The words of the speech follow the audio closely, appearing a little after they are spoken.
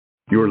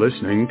You're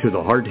listening to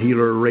the Heart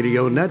Healer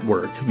Radio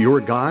Network, your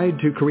guide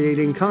to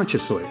creating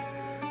consciously.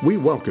 We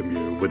welcome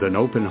you with an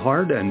open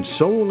heart and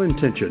soul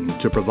intention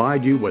to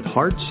provide you with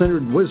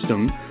heart-centered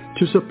wisdom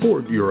to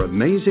support your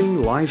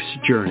amazing life's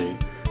journey,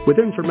 with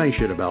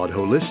information about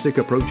holistic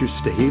approaches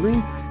to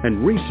healing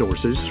and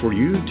resources for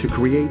you to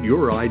create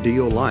your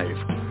ideal life.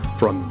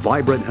 From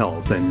vibrant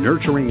health and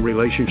nurturing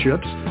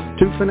relationships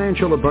to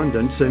financial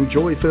abundance and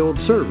joy-filled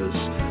service,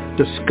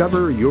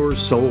 discover your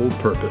soul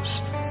purpose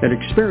and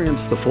experience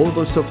the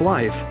fullness of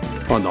life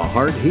on the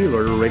Heart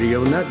Healer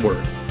Radio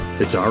Network.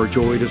 It's our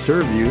joy to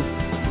serve you.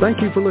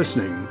 Thank you for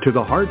listening to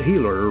the Heart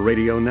Healer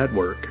Radio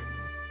Network.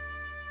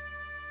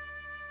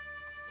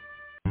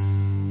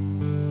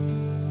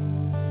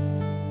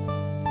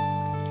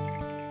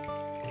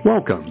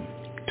 Welcome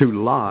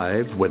to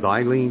Live with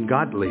Ilene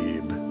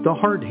Gottlieb, the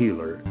Heart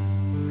Healer.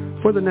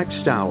 For the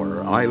next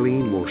hour,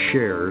 Ilene will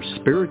share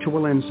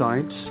spiritual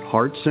insights,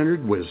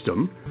 heart-centered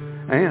wisdom,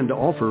 and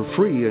offer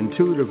free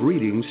intuitive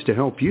readings to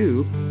help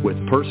you with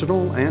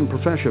personal and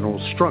professional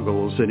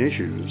struggles and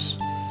issues.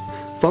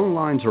 Phone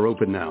lines are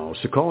open now,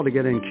 so call to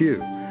get in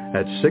queue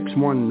at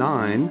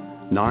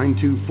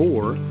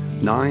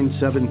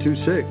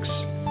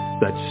 619-924-9726.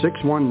 That's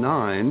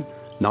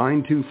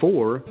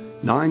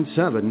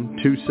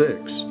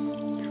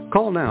 619-924-9726.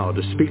 Call now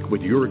to speak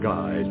with your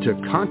guide to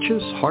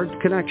Conscious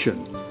Heart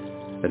Connection.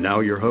 And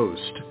now your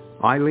host,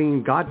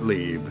 Ilene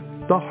Gottlieb,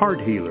 the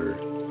Heart Healer.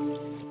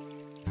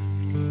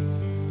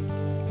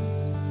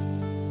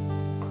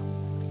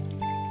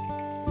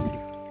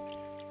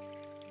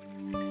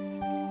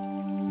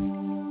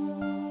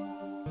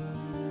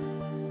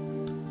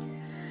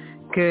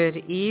 Good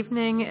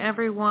evening,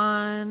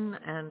 everyone,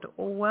 and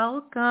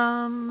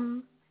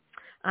welcome.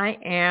 I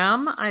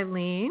am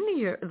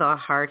Ilene, the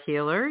Heart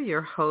Healer,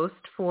 your host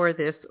for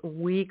this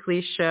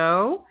weekly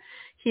show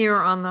here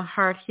on the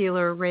Heart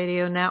Healer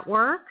Radio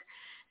Network,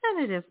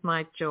 and it is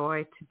my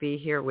joy to be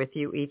here with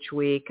you each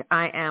week.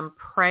 I am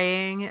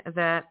praying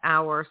that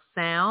our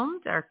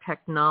sound, our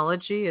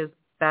technology is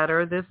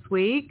better this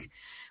week.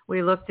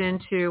 We looked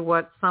into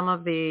what some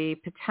of the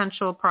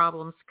potential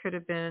problems could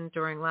have been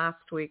during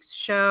last week's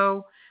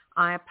show.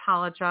 I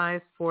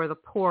apologize for the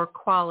poor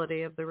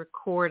quality of the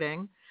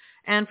recording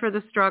and for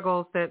the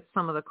struggles that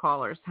some of the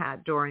callers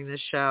had during the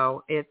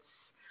show. It's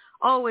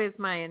always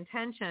my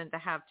intention to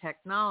have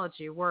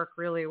technology work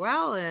really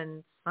well,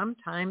 and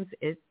sometimes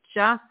it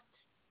just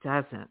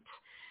doesn't,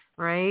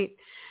 right?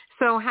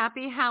 So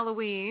happy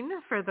Halloween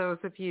for those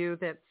of you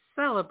that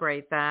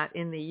celebrate that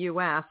in the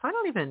U.S. I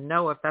don't even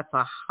know if that's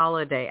a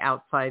holiday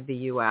outside the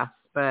U.S.,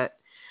 but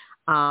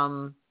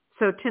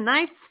so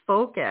tonight's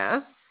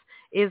focus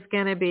is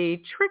going to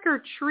be trick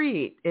or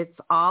treat. It's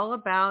all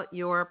about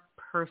your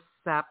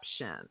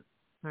perception,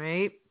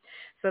 right?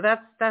 So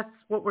that's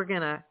what we're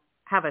going to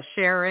have a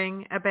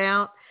sharing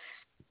about.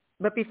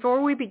 But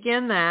before we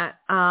begin that,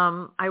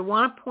 I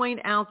want to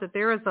point out that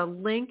there is a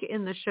link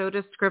in the show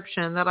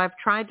description that I've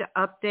tried to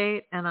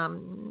update, and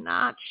I'm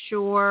not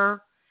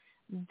sure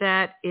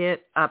that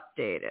it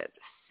updated.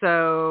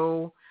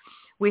 So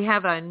we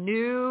have a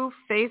new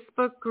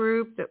Facebook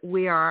group that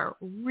we are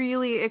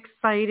really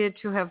excited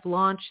to have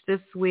launched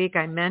this week.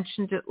 I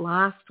mentioned it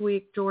last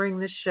week during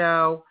the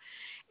show,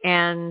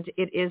 and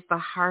it is the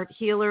Heart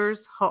Healers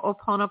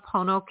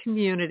Ho'oponopono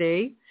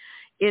community.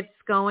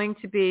 It's going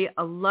to be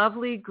a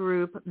lovely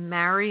group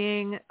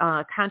marrying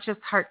conscious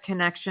heart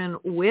connection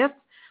with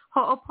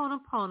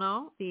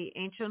Ho'oponopono, the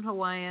ancient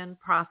Hawaiian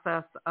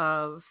process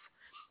of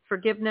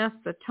forgiveness,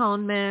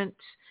 atonement,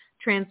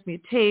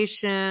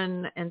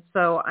 transmutation. And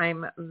so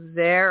I'm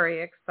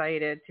very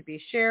excited to be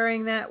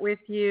sharing that with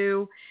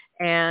you.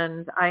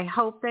 And I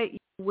hope that you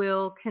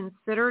will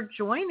consider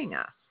joining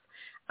us.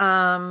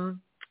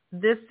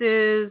 This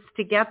is,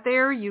 to get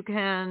there, you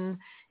can,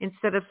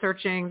 instead of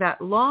searching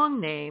that long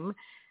name,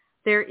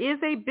 there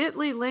is a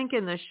bit.ly link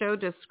in the show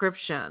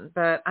description,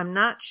 but I'm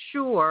not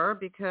sure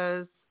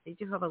because I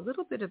do have a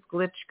little bit of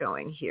glitch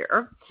going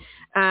here.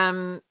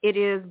 It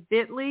is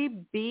bit.ly,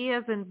 B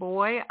as in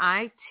boy,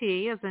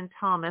 IT as in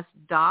Thomas,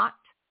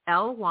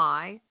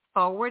 .ly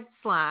 /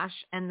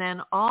 and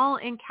then all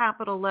in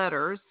capital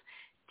letters,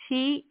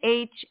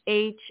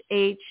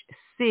 THHHC,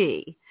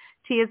 T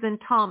as in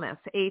Thomas,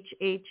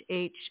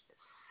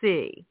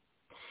 HHHC.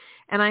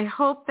 And I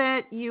hope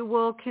that you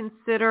will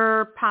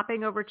consider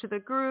popping over to the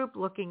group,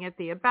 looking at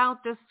the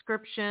about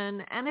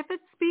description, and if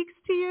it speaks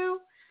to you,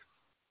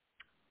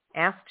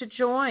 ask to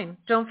join.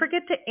 Don't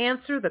forget to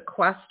answer the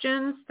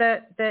questions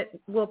that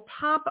will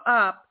pop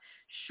up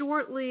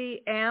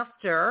shortly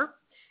after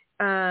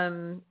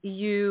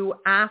you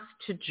ask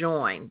to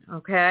join,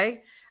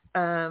 okay?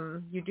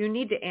 You do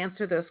need to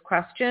answer those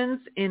questions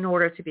in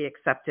order to be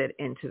accepted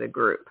into the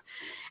group.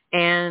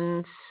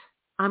 And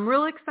I'm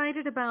real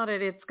excited about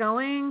it. It's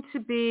going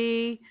to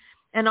be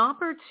an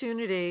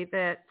opportunity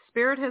that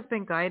Spirit has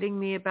been guiding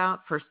me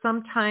about for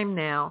some time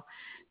now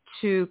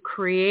to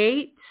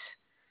create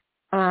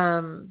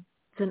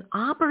it's an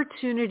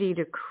opportunity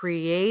to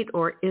create,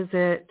 or is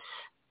it,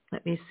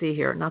 let me see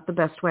here, not the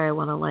best way I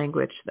want to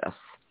language this.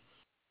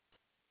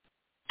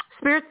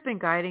 Spirit's been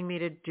guiding me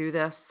to do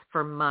this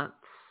for months.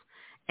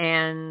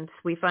 And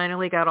we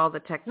finally got all the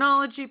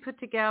technology put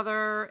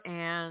together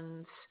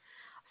and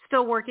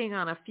still working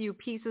on a few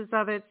pieces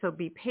of it. So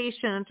be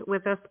patient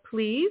with us,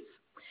 please.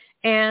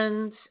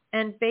 And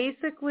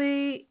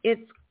basically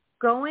it's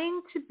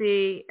going to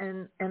be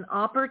an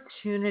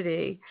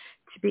opportunity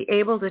to be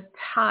able to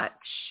touch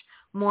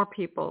more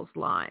people's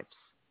lives,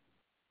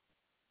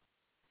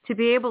 to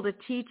be able to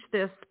teach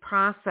this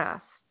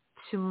process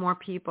to more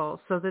people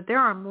so that there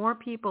are more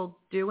people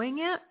doing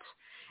it,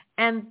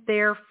 and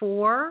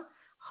therefore,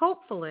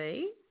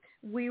 hopefully,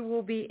 we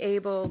will be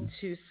able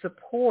to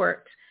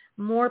support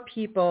more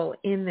people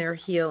in their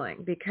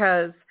healing,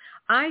 because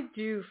I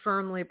do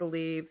firmly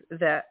believe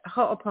that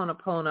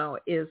Ho'oponopono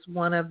is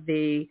one of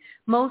the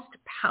most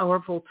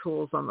powerful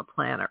tools on the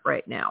planet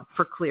right now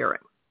for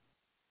clearing,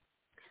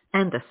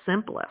 and the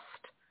simplest,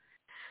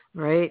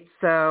 right?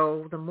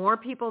 So the more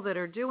people that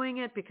are doing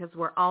it, because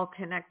we're all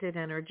connected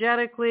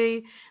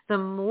energetically, the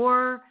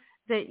more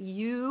that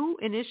you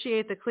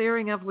initiate the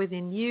clearing of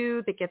within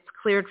you that gets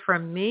cleared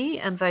from me,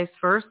 and vice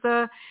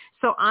versa.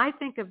 So I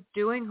think of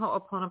doing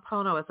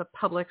Ho'oponopono as a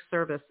public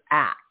service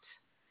act,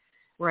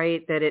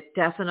 right? That it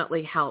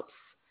definitely helps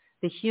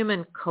the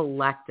human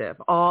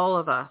collective, all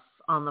of us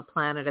on the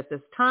planet at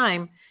this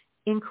time,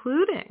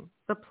 including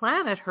the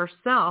planet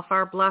herself,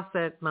 our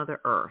blessed Mother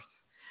Earth,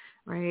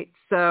 right?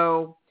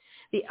 So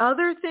the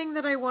other thing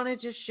that I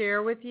wanted to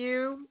share with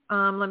you,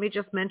 let me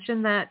just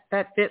mention that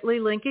bit.ly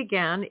link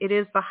again. It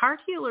is the Heart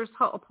Healers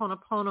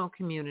Ho'oponopono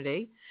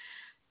community.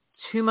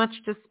 Too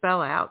much to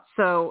spell out.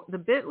 So the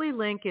bit.ly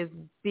link is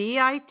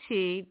bit.ly/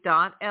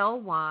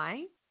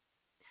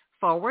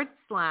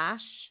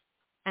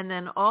 and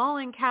then all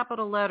in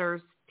capital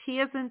letters,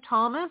 T as in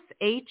Thomas,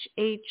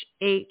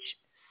 HHHC.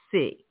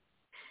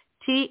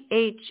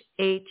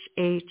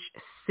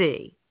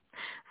 THHHC.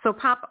 So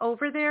pop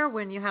over there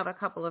when you have a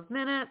couple of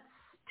minutes.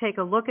 Take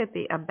a look at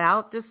the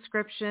About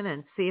description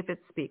and see if it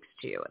speaks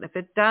to you. And if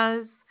it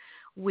does,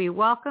 we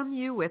welcome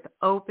you with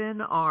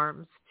open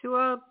arms to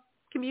a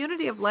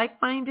community of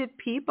like-minded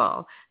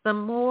people. The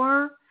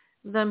more,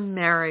 the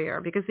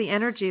merrier, because the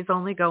energy is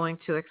only going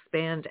to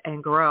expand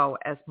and grow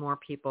as more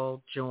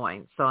people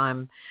join. So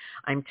I'm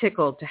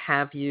tickled to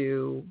have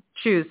you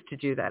choose to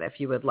do that if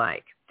you would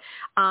like.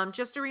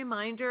 Just a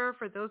reminder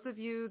for those of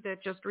you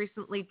that just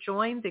recently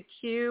joined the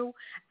queue,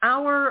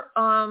 our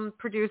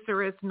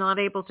producer is not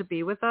able to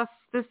be with us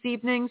this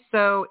evening.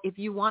 So if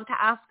you want to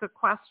ask a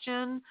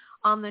question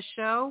on the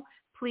show,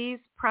 please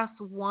press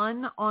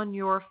 1 on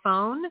your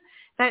phone.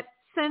 That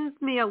sends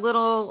me a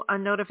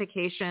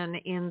notification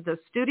in the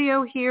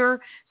studio here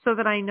so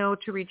that I know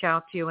to reach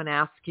out to you and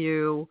ask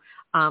you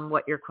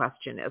what your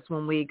question is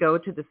when we go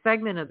to the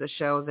segment of the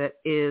show that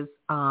is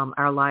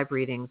our live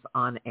readings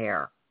on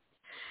air.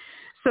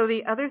 So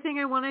the other thing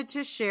I wanted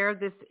to share,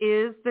 this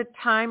is the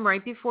time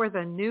right before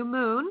the new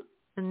moon.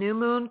 The new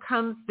moon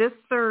comes this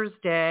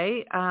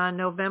Thursday,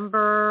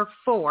 November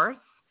 4th.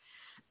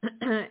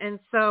 And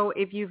so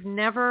if you've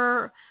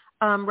never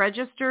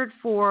registered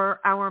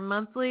for our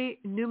monthly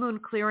new moon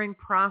clearing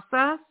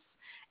process,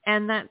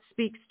 and that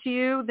speaks to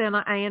you, then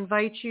I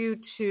invite you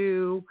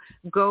to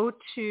go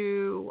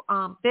to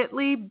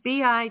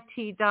bit.ly/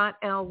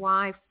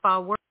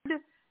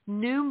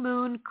 new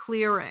moon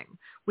clearing,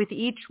 with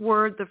each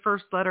word the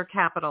first letter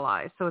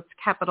capitalized. So it's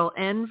capital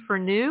N for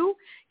new,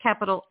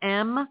 capital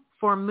M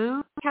for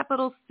moon,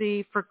 capital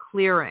C for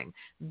clearing.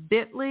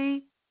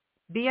 bit.ly/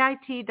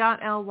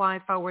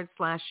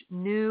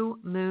 new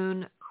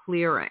moon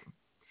clearing.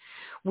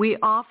 We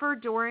offer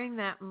during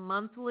that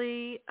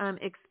monthly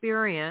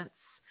experience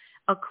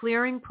a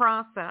clearing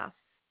process.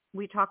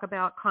 We talk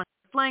about conscious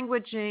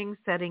languaging,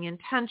 setting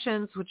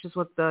intentions, which is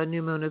what the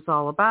new moon is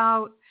all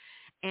about.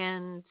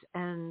 And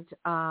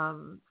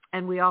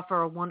we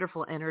offer a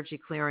wonderful energy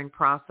clearing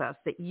process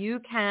that you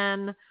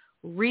can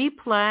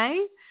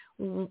replay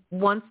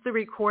once the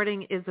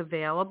recording is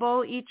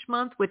available each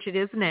month, which it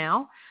is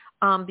now.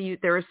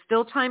 There is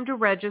still time to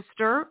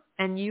register,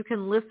 and you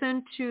can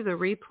listen to the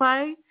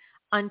replay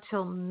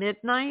until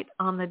midnight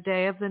on the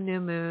day of the new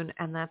moon,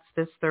 and that's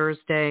this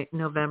Thursday,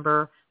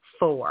 November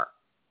 4.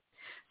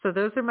 So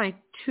those are my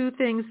 2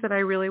 things that I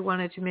really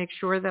wanted to make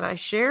sure that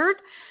I shared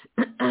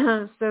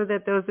so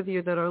that those of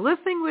you that are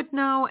listening would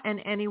know,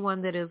 and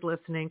anyone that is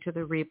listening to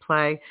the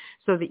replay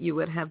so that you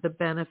would have the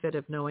benefit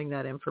of knowing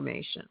that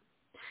information.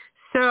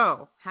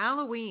 So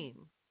Halloween,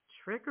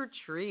 trick or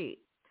treat.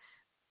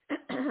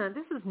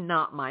 This is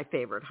not my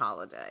favorite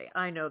holiday.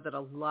 I know that a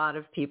lot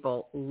of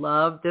people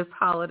love this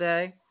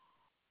holiday.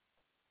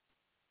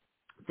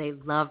 They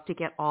love to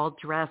get all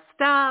dressed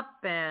up,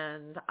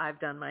 and I've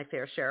done my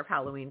fair share of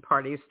Halloween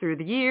parties through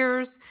the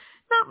years.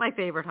 Not my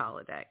favorite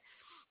holiday.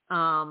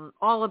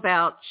 All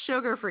about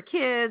sugar for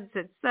kids,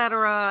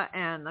 etc.,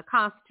 and the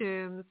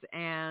costumes.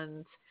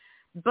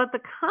 But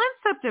the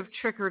concept of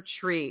trick or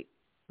treat,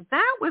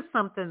 that was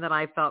something that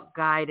I felt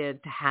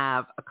guided to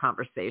have a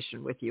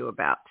conversation with you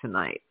about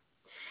tonight.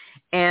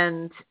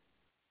 And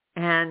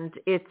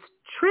it's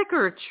trick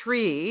or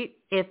treat.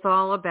 It's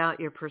all about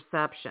your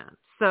perception.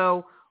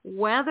 So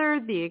whether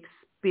the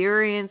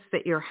experience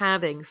that you're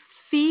having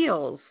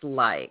feels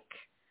like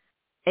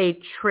a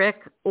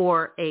trick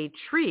or a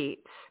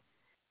treat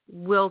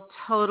will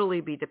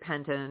totally be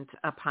dependent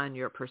upon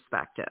your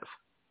perspective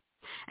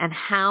and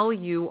how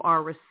you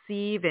are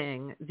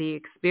receiving the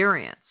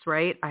experience,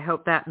 right? I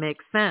hope that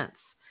makes sense.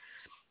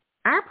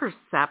 Our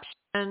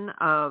perception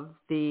of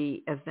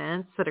the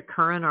events that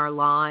occur in our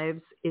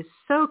lives is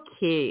so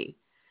key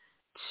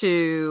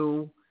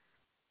to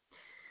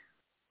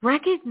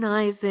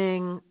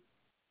recognizing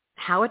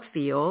how it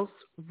feels,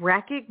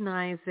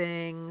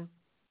 recognizing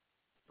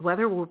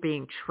whether we're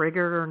being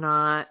triggered or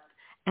not,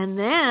 and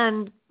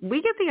then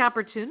we get the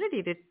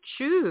opportunity to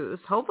choose,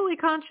 hopefully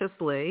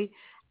consciously,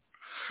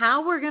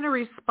 how we're going to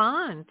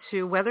respond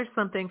to whether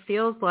something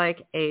feels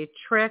like a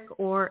trick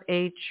or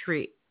a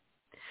treat.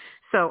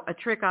 So a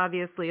trick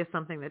obviously is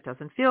something that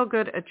doesn't feel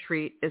good. A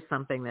treat is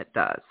something that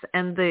does.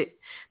 And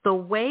the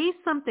way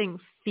something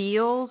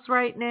feels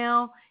right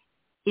now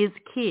is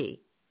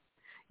key.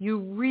 You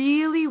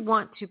really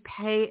want to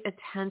pay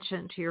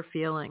attention to your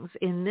feelings.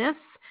 In this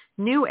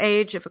new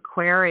age of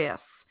Aquarius,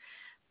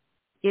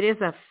 it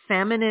is a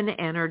feminine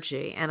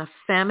energy, and a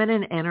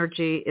feminine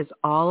energy is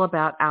all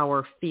about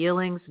our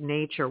feelings,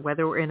 nature.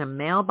 Whether we're in a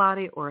male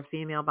body or a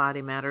female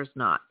body matters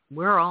not.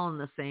 We're all in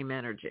the same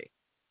energy.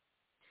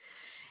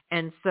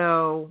 And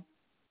so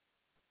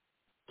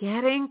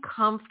getting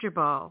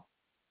comfortable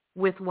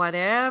with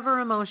whatever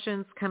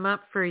emotions come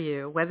up for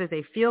you, whether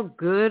they feel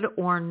good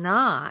or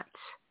not,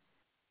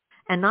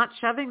 and not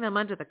shoving them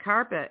under the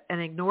carpet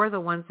and ignore the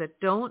ones that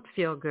don't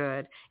feel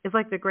good is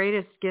like the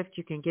greatest gift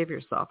you can give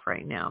yourself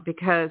right now,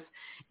 because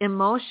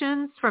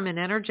emotions from an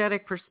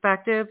energetic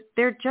perspective,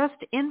 they're just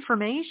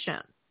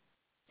information.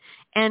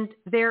 And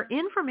they're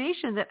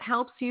information that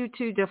helps you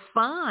to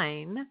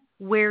define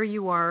where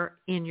you are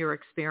in your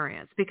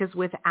experience, because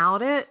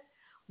without it,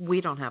 we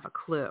don't have a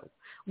clue.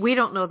 We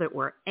don't know that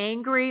we're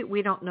angry.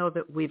 We don't know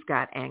that we've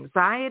got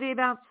anxiety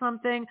about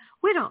something.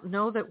 We don't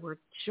know that we're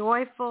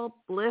joyful,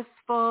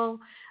 blissful,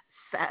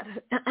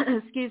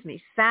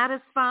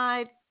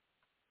 satisfied.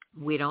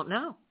 We don't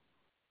know.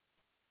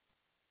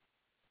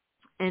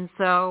 And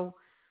so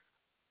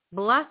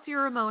bless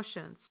your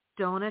emotions.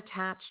 Don't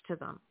attach to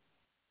them.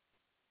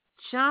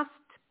 Just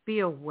be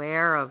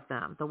aware of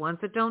them. The ones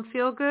that don't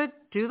feel good,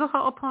 do the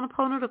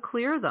Ho'oponopono to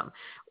clear them.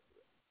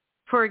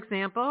 For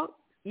example,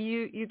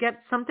 you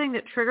get something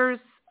that triggers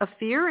a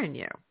fear in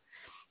you,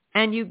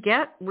 and you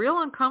get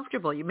real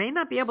uncomfortable. You may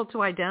not be able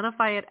to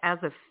identify it as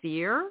a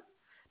fear,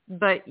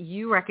 but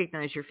you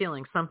recognize you're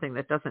feeling something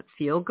that doesn't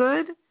feel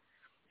good.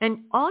 And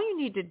all you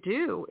need to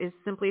do is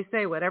simply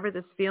say, whatever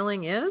this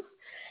feeling is,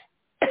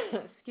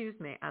 excuse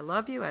me, I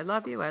love you, I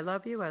love you, I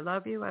love you, I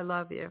love you, I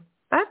love you.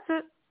 That's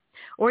it.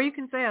 Or you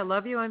can say, I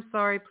love you, I'm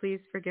sorry, please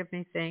forgive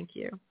me, thank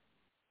you.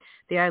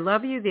 The I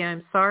love you, the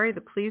I'm sorry,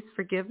 the please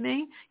forgive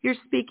me, you're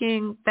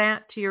speaking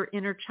that to your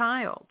inner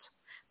child.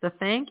 The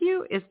thank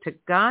you is to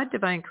God,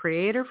 Divine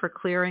Creator, for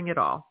clearing it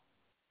all.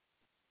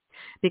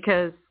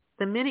 Because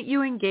the minute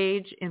you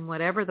engage in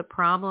whatever the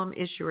problem,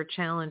 issue, or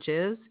challenge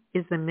is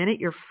the minute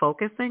you're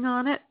focusing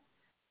on it.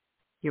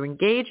 You're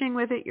engaging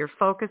with it, you're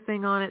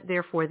focusing on it,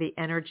 therefore the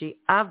energy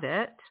of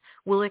it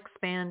will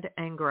expand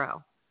and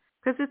grow.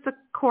 Because it's a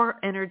core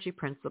energy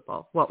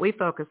principle. What we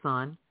focus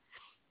on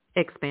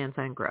expands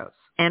and grows.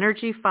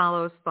 Energy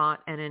follows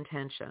thought and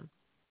intention.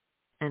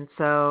 And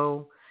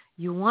so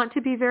you want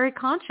to be very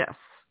conscious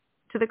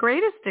to the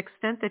greatest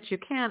extent that you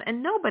can,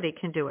 and nobody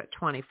can do it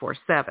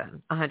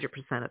 24/7,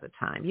 100% of the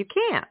time. You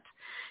can't.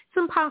 It's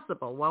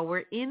impossible. While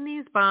we're in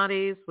these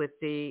bodies with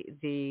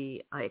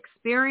the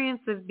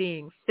experience of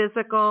being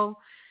physical,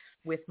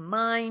 with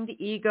mind,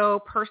 ego,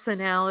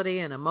 personality,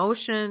 and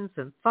emotions,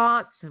 and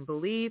thoughts, and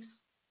beliefs,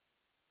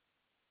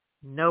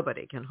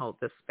 nobody can hold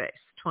this space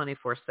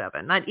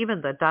 24/7, not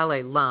even the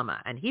Dalai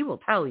Lama, and he will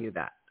tell you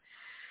that.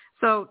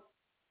 So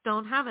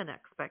don't have an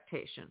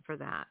expectation for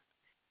that.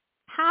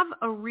 Have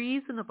a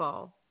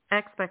reasonable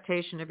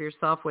expectation of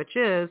yourself, which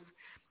is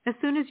as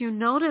soon as you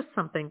notice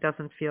something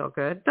doesn't feel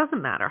good,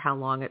 doesn't matter how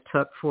long it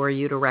took for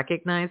you to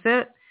recognize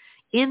it,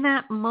 in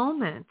that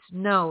moment,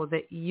 know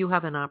that you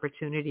have an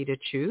opportunity to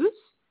choose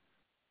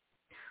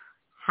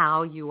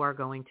how you are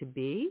going to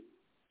be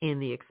in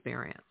the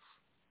experience.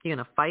 You're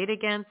going to fight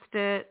against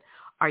it?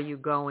 Are you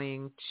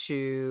going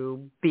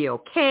to be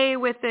okay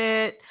with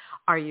it?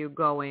 Are you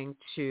going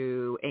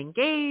to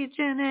engage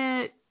in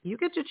it? You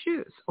get to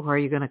choose. Or are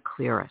you going to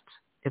clear it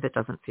if it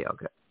doesn't feel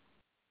good?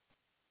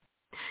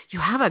 You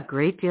have a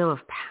great deal of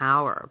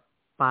power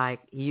by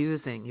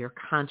using your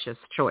conscious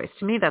choice.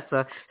 To me, that's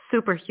a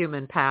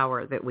superhuman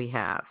power that we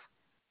have,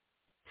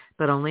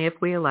 but only if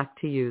we elect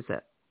to use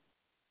it.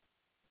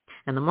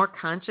 And the more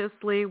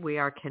consciously we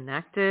are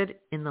connected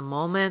in the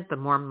moment, the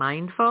more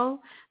mindful,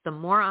 the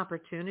more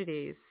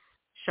opportunities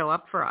show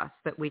up for us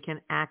that we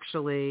can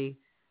actually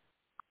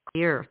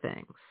clear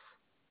things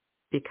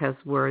because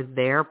we're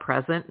there,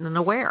 present, and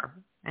aware.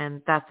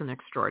 And that's an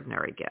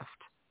extraordinary gift.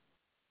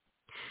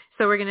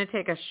 So we're going to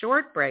take a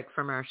short break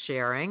from our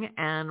sharing,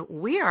 and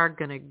we are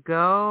going to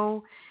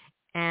go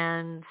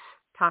and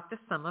talk to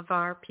some of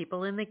our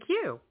people in the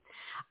queue.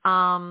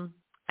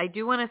 I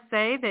do want to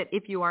say that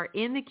if you are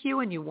in the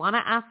queue and you want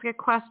to ask a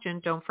question,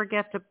 don't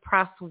forget to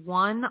press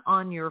 1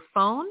 on your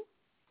phone,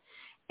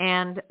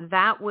 and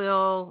that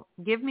will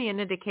give me an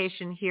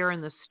indication here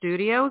in the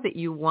studio that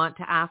you want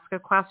to ask a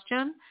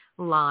question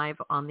live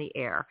on the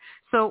air.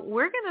 So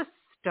we're going to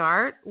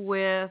start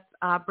with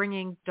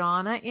bringing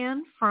Donna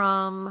in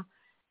from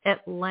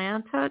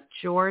Atlanta,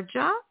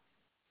 Georgia.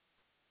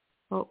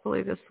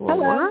 Hopefully this will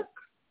work.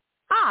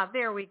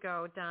 There we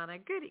go, Donna.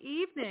 Good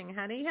evening,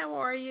 honey. How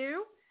are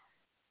you?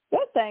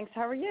 Good, thanks.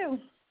 How are you?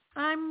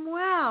 I'm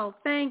well,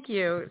 thank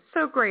you.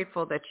 So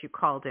grateful that you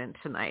called in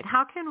tonight.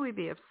 How can we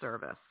be of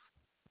service?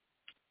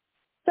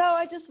 So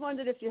I just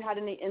wondered if you had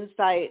any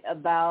insight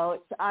about,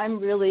 I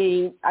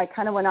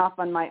kind of went off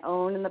on my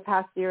own in the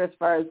past year as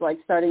far as like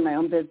starting my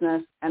own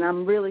business, and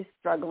I'm really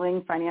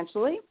struggling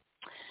financially.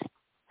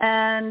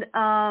 And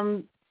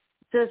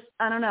just,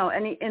 I don't know,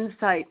 any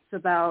insights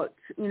about,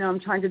 I'm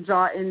trying to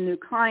draw in new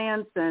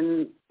clients,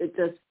 and it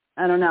just,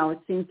 I don't know, it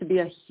seems to be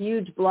a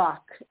huge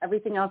block.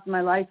 Everything else in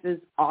my life is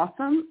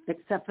awesome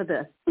except for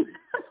this.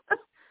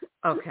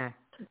 Okay.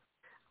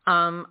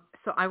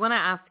 So I want to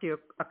ask you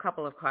a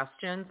couple of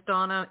questions,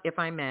 Donna, if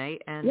I may.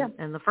 And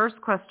the first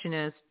question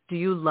is, do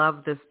you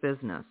love this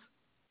business?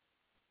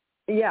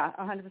 Yeah,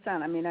 100%.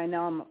 I mean, I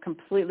know I'm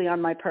completely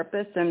on my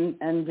purpose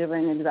and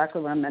doing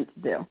exactly what I'm meant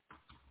to do.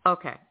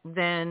 Okay.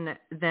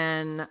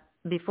 Then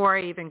before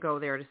I even go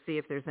there to see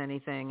if there's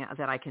anything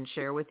that I can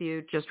share with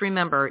you, just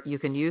remember you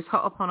can use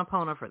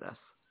Ho'oponopono for this.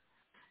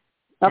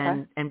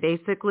 Okay. And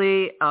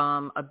basically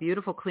a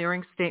beautiful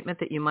clearing statement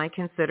that you might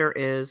consider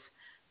is,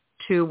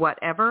 to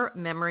whatever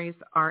memories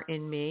are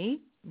in me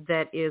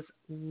that is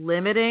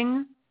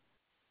limiting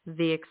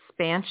the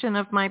expansion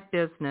of my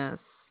business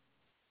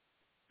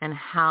and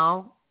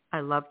how I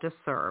love to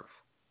serve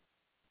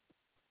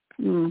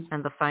and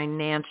the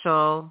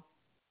financial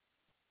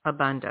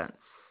abundance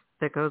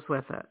that goes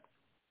with it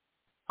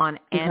on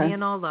any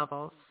and all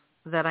levels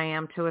that I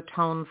am to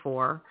atone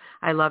for.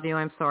 I love you.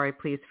 I'm sorry.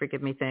 Please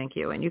forgive me. Thank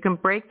you. And you can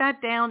break that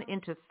down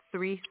into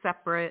 3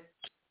 separate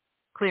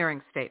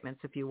clearing statements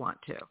if you want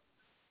to.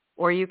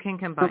 Or you can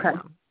combine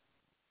them,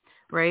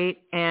 right?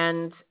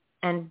 And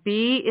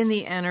be in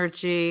the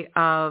energy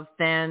of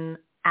then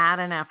add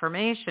an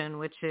affirmation,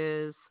 which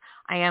is,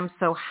 I am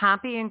so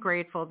happy and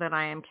grateful that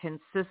I am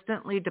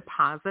consistently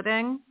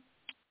depositing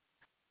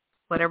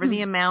whatever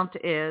the amount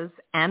is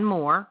and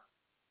more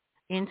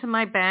into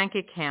my bank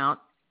account,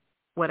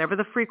 whatever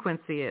the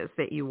frequency is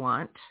that you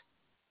want,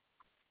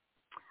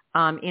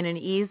 in an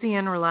easy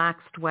and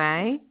relaxed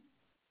way.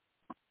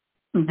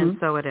 And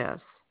so it is.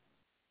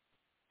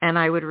 And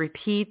I would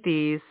repeat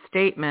these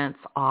statements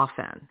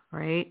often,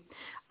 right?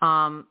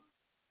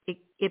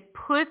 It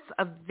puts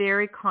a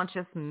very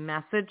conscious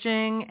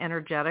messaging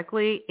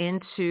energetically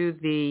into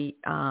the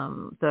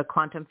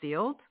quantum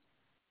field.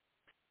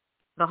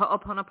 The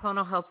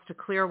Ho'oponopono helps to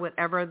clear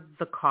whatever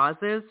the cause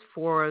is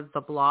for the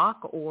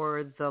block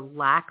or the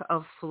lack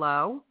of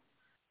flow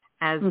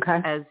as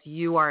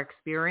you are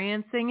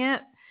experiencing it.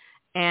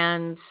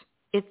 And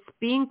it's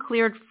being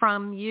cleared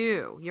from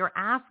you. You're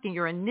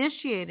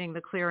initiating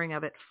the clearing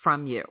of it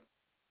from you.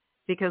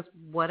 Because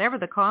whatever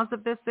the cause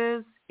of this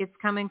is, it's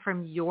coming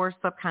from your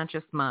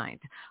subconscious mind.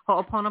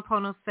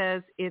 Ho'oponopono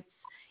says it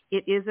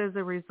is as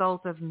a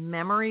result of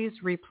memories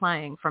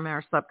replaying from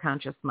our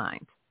subconscious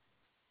mind.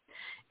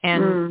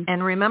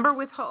 And remember,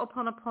 with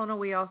Ho'oponopono,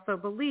 we also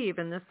believe,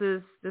 and this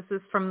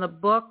is from the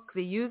book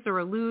The User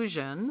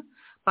Illusion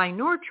by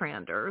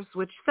Nortranders,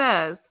 which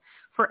says,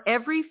 for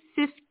every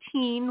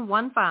 15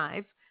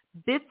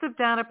 bits of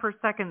data per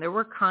second that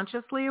we're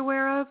consciously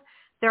aware of,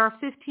 there are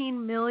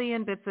 15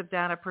 million bits of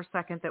data per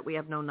second that we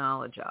have no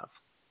knowledge of.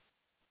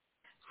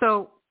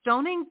 So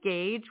don't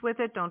engage with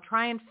it. Don't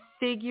try and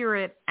figure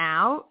it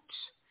out.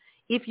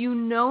 If you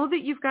know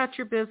that you've got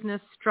your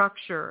business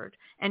structured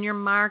and your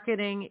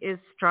marketing is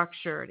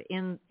structured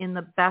in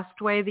the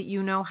best way that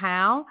you know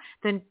how,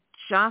 then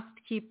just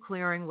keep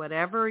clearing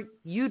whatever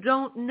you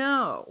don't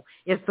know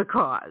is the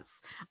cause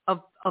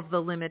of the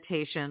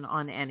limitation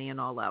on any and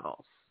all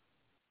levels.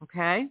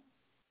 Okay?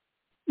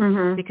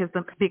 Because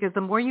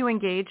the more you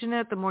engage in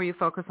it, the more you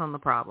focus on the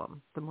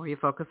problem. The more you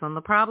focus on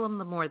the problem,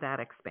 the more that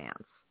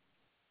expands.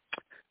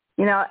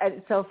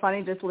 It's so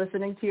funny just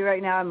listening to you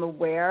right now. I'm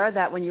aware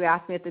that when you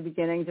asked me at the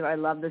beginning, do I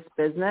love this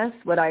business?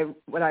 What I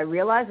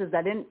realized is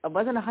that I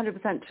wasn't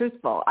 100%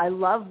 truthful. I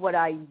love what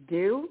I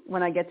do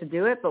when I get to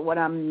do it, but what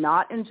I'm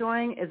not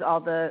enjoying is all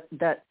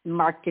that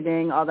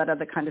marketing, all that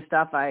other kind of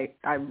stuff. I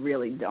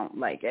really don't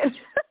like it.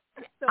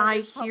 So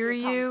I hear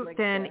you.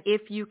 Then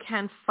if you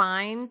can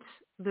find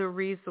the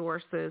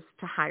resources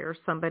to hire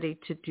somebody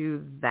to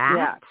do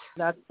that,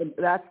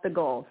 that's the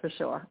goal for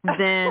sure.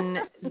 then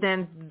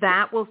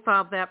that will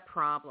solve that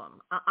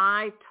problem.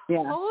 I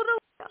totally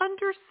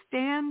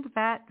understand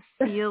that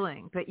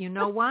feeling, but you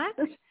know what?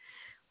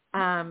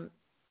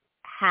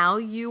 How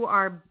you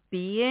are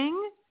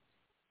being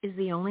is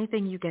the only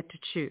thing you get to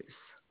choose.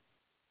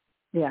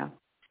 Yeah.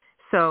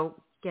 So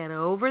Get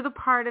over the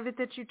part of it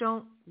that you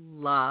don't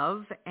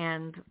love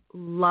and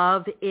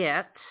love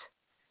it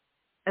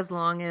as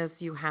long as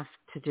you have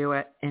to do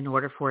it in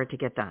order for it to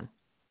get done.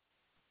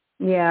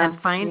 Yeah.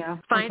 And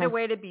find a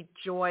way to be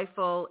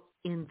joyful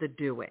in the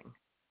doing.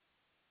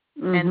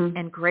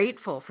 And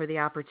grateful for the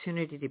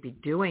opportunity to be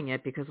doing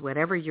it, because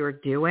whatever you're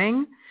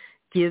doing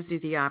gives you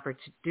the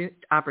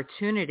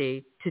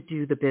opportunity to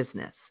do the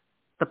business,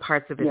 the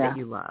parts of it that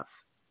you love.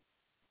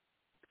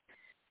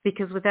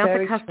 Because without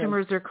the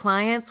customers or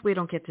clients, we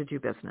don't get to do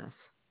business.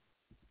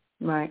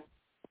 Right.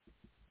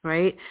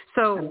 Right?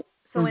 So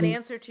in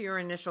answer to your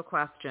initial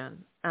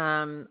question,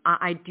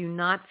 I do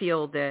not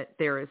feel that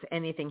there is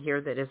anything here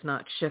that is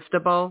not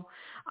shiftable.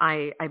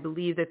 I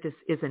believe that this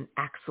is an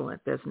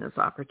excellent business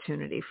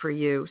opportunity for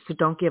you. So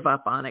don't give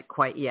up on it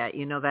quite yet.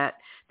 You know that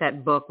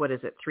book, what is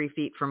it, 3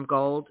 Feet from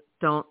Gold?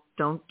 Don't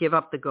give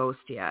up the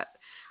ghost yet.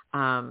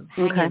 Hang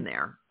in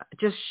there.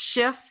 Just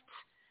shift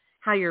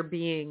how you're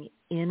being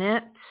in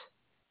it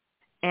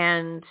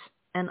and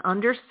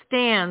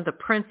understand the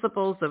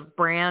principles of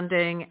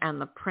branding and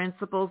the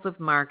principles of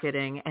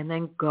marketing, and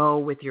then go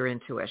with your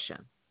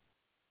intuition.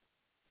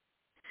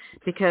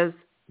 Because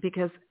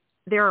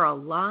there are a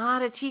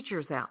lot of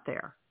teachers out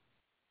there.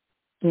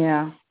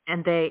 Yeah.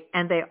 And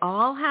they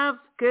all have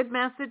good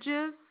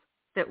messages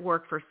that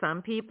work for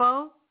some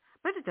people,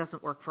 but it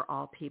doesn't work for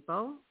all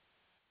people.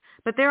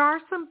 But there are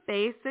some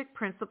basic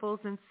principles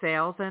in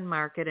sales and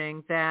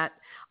marketing that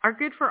are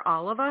good for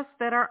all of us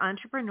that are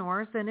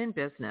entrepreneurs and in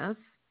business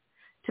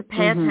to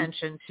pay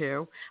attention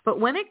to. But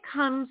when it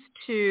comes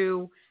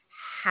to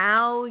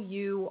how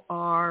you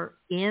are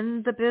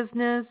in the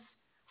business,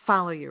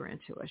 follow your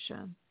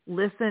intuition.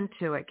 Listen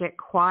to it. Get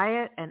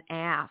quiet and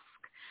ask.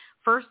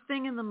 First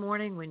thing in the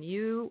morning when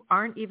you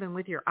aren't even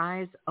with your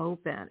eyes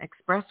open,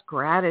 express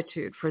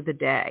gratitude for the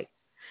day.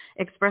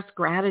 Express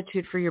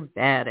gratitude for your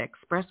bed.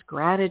 Express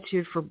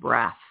gratitude for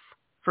breath,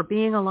 for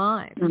being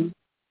alive,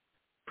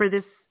 for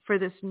this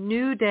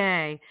new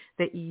day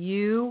that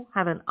you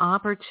have an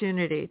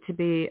opportunity to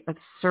be of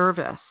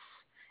service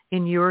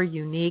in your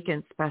unique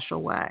and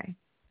special way.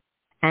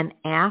 And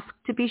ask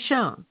to be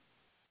shown,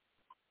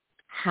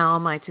 how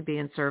am I to be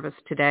in service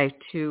today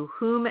to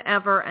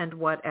whomever and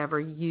whatever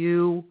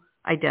you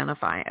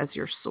identify as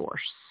your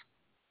source?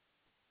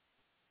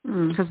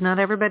 Because not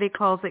everybody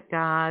calls it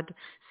God,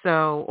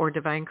 or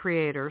divine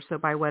creator. So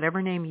by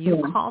whatever name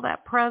you call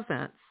that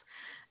presence,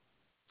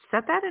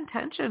 set that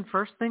intention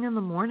first thing in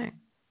the morning.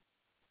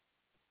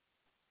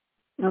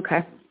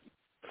 Okay.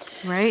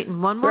 Right.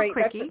 And one more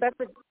quickie.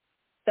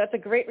 That's a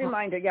great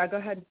reminder. Yeah, go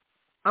ahead.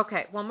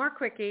 Okay. One more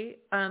quickie.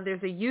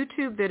 There's a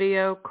YouTube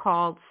video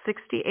called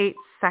 68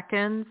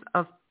 Seconds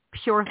of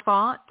Pure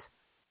Thought.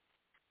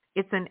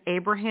 It's an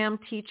Abraham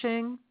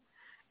teaching.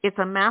 It's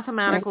a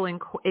mathematical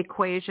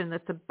equation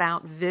that's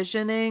about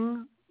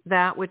visioning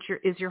that which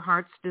is your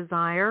heart's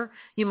desire.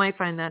 You might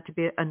find that to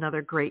be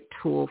another great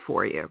tool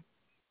for you.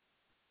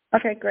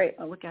 Okay, great.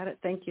 I'll look at it.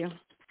 Thank you.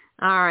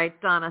 All right,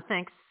 Donna,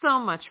 thanks so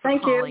much for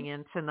calling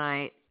in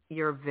tonight.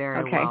 You're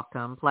very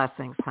welcome.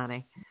 Blessings,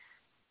 honey.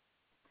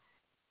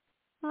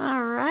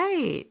 All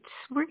right.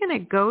 We're going to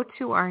go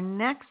to our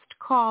next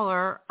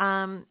caller.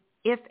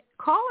 If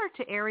caller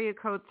to area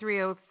code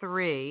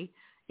 303,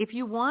 if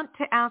you want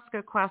to ask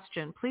a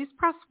question, please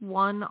press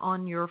 1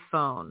 on your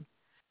phone.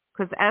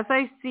 Because as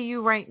I see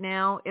you right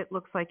now, it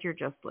looks like you're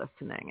just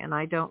listening, and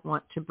I don't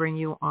want to bring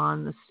you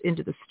on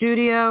into the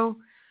studio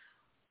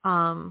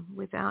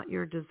without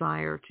your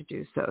desire to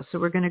do so. So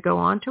we're going to go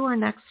on to our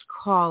next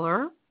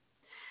caller,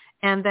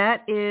 and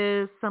that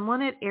is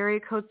someone at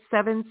area code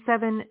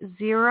 770.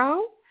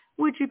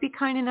 Would you be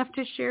kind enough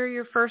to share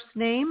your first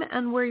name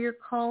and where you're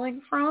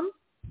calling from?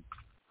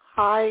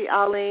 Hi,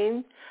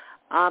 Arlene.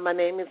 My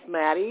name is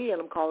Maddie,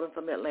 and I'm calling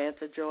from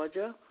Atlanta,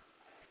 Georgia.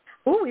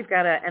 Oh, we've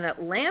got an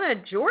Atlanta,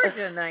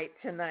 Georgia night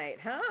tonight,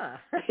 huh?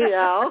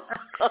 Yeah.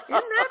 Isn't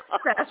that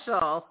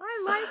special?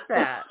 I like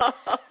that.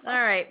 All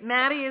right.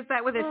 Maddie, is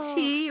that with a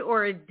T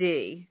or a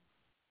D?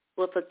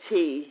 With a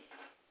T.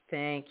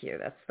 Thank you.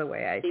 That's the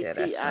way I did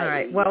it. T-T-I-E, All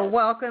right. Well,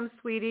 welcome,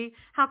 sweetie.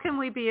 How can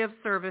we be of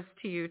service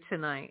to you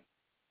tonight?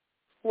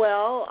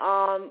 Well,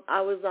 I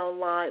was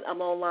online.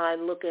 I'm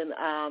online looking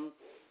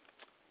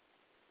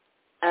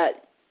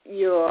at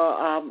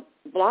your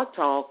blog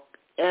talk,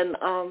 and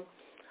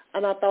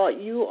I thought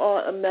you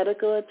are a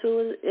medical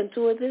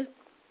intuitive.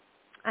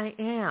 I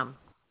am.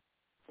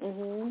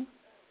 Mhm.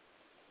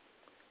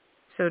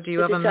 So, do you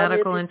have a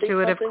medical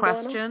intuitive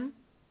question?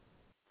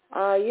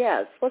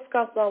 Yes. What's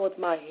going on with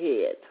my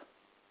head?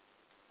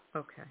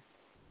 Okay.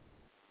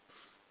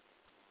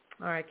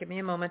 All right. Give me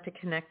a moment to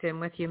connect in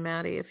with you,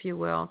 Maddie, if you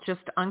will.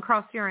 Just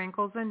uncross your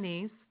ankles and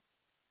knees.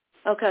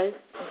 Okay.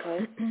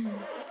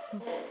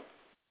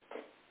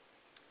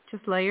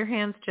 Just lay your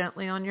hands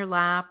gently on your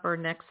lap or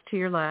next to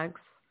your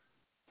legs.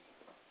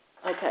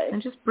 Okay.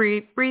 And just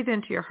breathe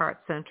into your heart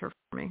center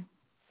for me.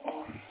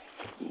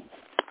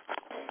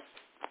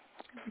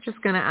 We're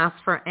just going to ask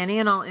for any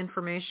and all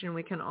information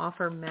we can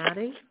offer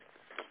Maddie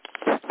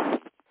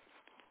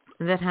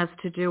that has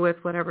to do with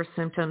whatever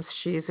symptoms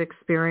she's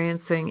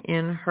experiencing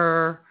in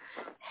her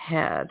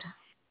head.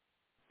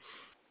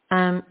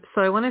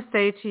 So I want to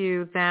say to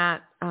you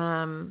that,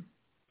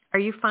 are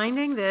you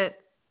finding that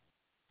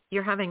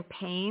you're having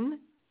pain?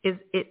 Is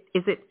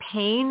it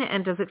pain,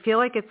 and does it feel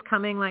like it's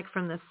coming like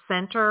from the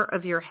center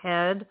of your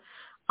head,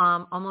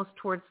 almost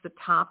towards the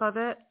top of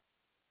it?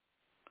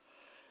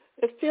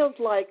 It feels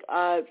like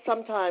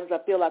sometimes I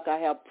feel like I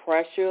have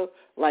pressure,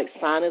 like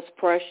sinus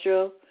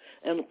pressure,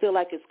 and I feel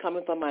like it's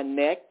coming from my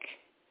neck,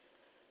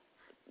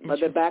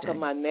 the back of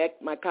my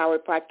neck. My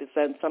chiropractor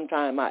said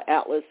sometimes my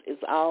atlas is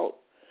out.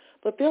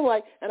 But feel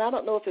like, and I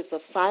don't know if it's a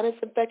sinus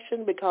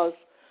infection because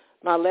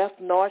my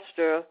left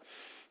nostril,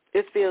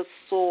 it feels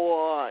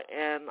sore,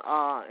 and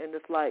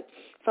it's like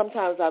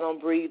sometimes I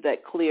don't breathe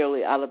that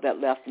clearly out of that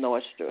left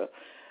nostril.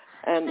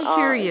 And I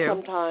hear you.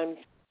 And sometimes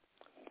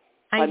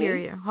I hear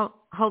you.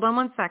 Hold on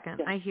one second.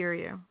 Yeah. I hear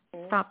you.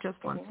 Mm-hmm. Stop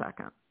just 1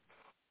 second.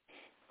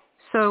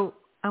 So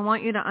I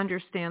want you to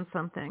understand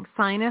something.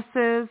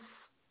 Sinuses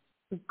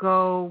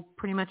go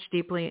pretty much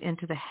deeply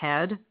into the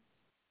head,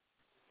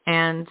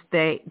 and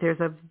there's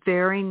a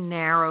very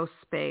narrow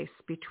space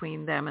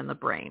between them and the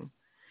brain.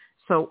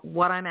 So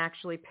what I'm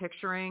actually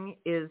picturing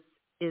is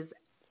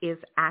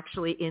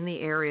actually in the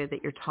area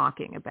that you're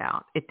talking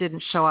about. It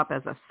didn't show up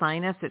as a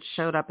sinus. It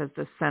showed up as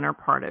the center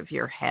part of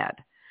your head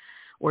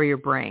or your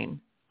brain.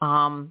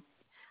 I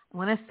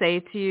want to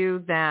say to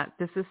you that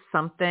this is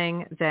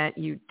something that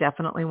you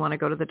definitely want to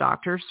go to the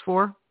doctors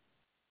for.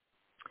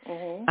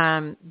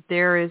 Mm-hmm.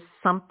 There is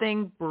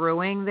something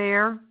brewing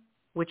there,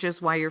 which is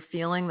why you're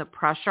feeling the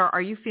pressure.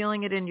 Are you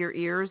feeling it in your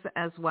ears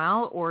as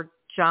well, or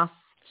just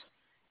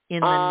in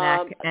the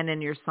neck and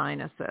in your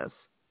sinuses?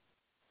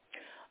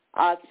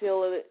 I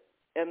feel it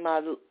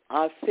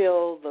I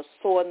feel the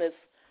soreness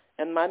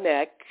in my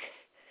neck,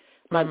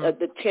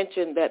 the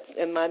tension that's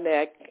in my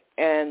neck,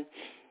 and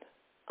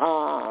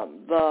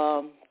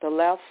the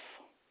left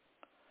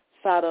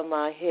side of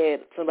my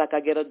head seems like I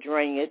get a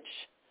drainage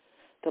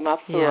to my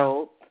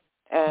throat,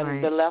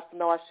 and the left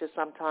nostril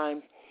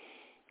sometimes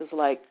is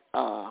like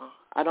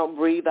I don't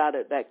breathe out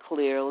it that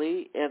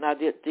clearly, and I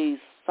get these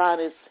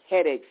sinus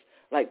headaches,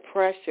 like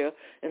pressure,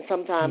 and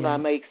sometimes I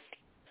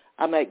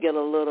might get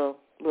a little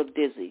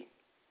dizzy.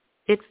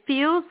 It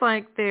feels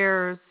like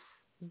there's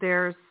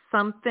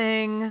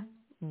something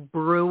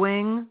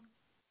brewing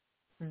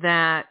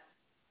that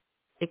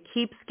it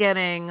keeps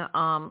getting,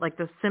 like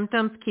the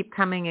symptoms keep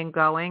coming and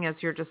going as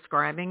you're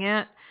describing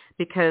it,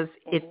 because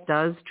it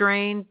does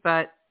drain,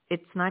 but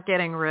it's not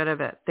getting rid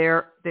of it.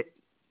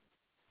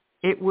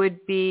 It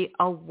would be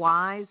a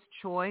wise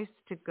choice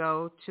to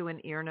go to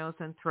an ear, nose,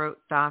 and throat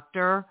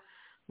doctor.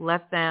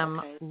 Let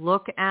them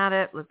look at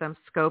it, let them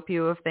scope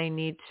you if they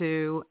need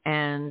to,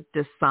 and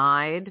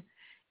decide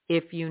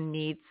if you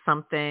need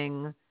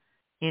something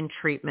in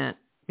treatment.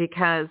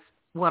 Because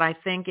what I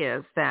think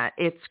is that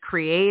it's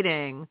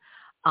creating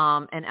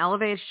an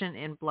elevation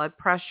in blood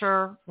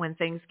pressure when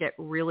things get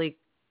really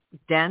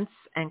dense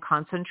and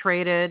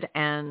concentrated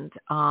and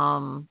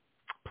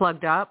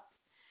plugged up.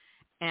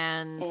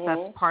 And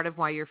that's part of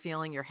why you're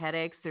feeling your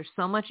headaches. There's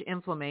so much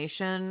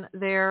inflammation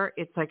there.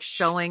 It's like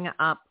showing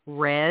up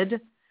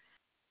red.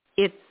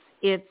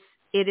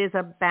 It is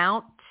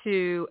about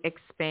to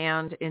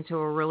expand into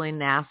a really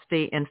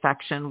nasty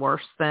infection,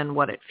 worse than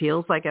what it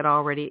feels like it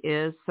already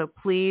is. So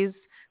please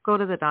go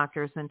to the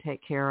doctors and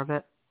take care of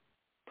it.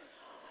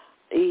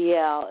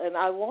 Yeah, and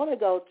I want to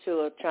go to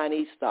a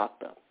Chinese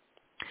doctor.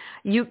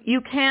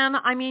 You can.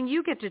 I mean,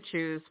 you get to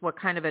choose what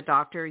kind of a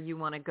doctor you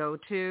want to go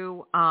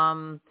to.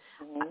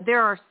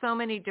 There are so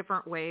many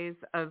different ways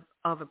of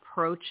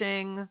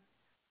approaching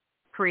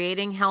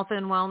creating health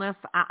and wellness.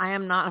 I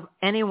am not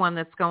anyone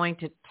that's going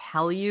to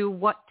tell you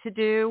what to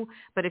do,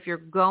 but if you're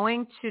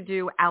going to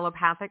do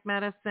allopathic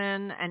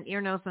medicine, an ear,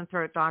 nose, and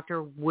throat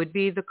doctor would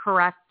be the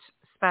correct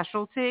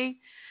specialty.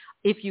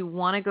 If you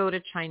want to go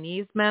to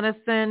Chinese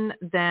medicine,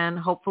 then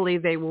hopefully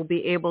they will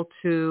be able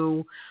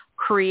to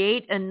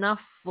create enough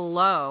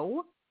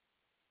flow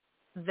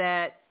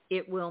that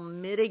it will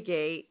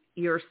mitigate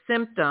your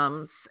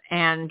symptoms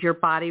and your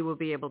body will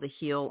be able to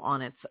heal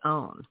on its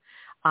own.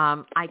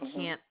 I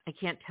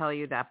can't tell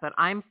you that, but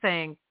I'm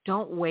saying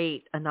don't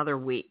wait another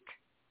week.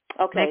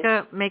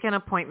 Okay. Make an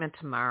appointment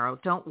tomorrow.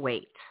 Don't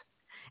wait.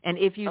 And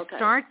if you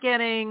start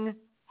getting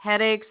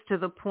headaches to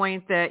the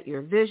point that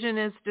your vision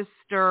is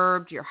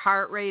disturbed, your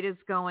heart rate is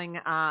going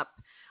up,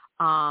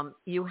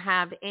 you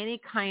have any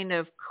kind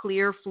of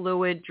clear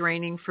fluid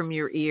draining from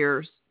your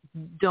ears,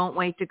 don't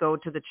wait to go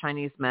to the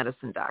Chinese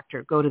medicine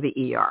doctor. Go to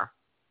the ER.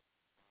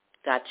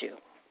 Got you.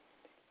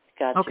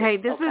 Okay,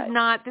 this is an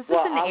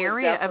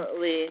area of,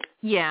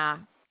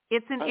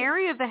 it's an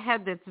area of the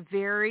head that's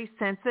very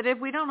sensitive.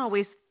 People don't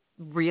always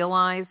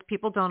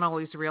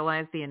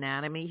realize the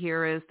anatomy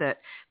here is that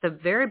the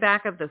very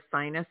back of the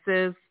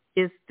sinuses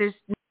there's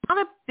not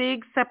a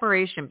big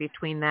separation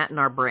between that and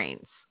our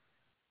brains.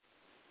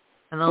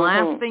 And the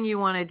last thing you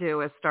want to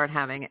do is start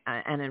having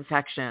an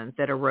infection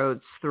that erodes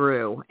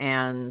through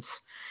and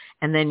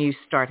then you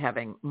start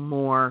having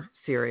more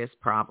serious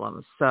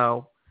problems.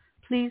 So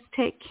please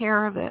take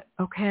care of it,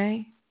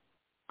 okay?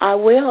 I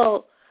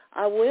will.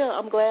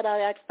 I'm glad I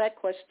asked that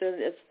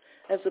question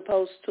as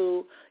opposed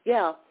to,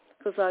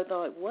 because I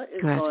thought, what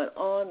is going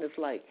on? It's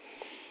like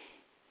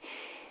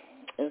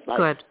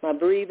my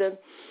breathing.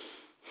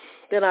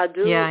 Then I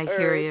do. Yeah, I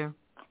hear you.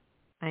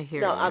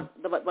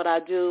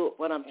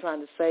 What I'm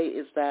trying to say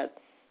is that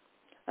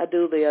I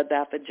do the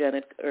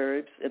adaptogenic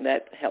herbs, and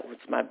that helps with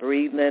my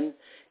breathing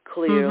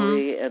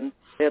clearly. And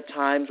there are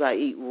times I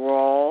eat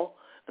raw,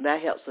 and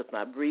that helps with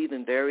my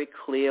breathing very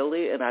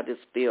clearly, and I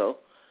just feel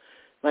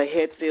my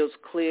head feels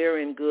clear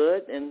and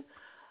good. And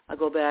I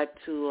go back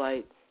to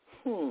like,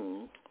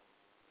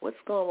 what's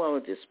going on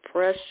with this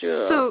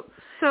pressure?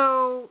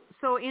 So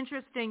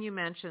interesting you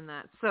mentioned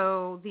that.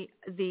 So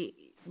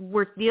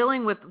we're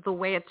dealing with the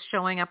way it's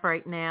showing up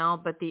right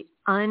now, but the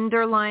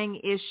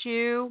underlying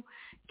issue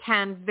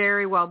can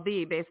very well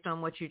be, based on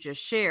what you just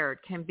shared,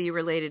 can be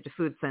related to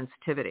food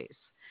sensitivities.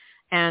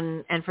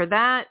 And for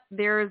that,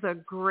 there is a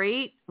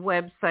great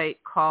website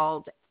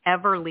called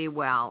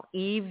Everlywell,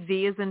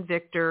 E-V as in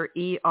Victor,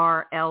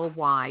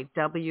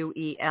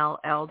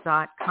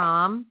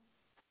 ERLYWELL.com.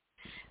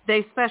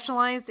 They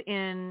specialize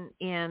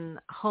in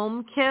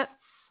home kits,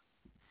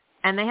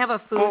 and they have a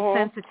food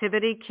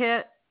sensitivity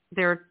kit.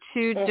 There are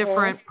two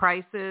different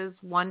prices.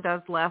 One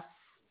does less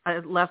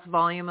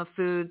volume of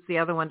foods. The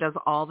other one does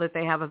all that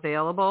they have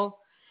available.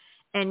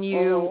 And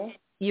you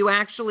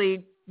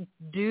actually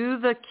do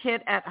the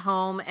kit at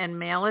home and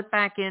mail it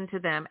back into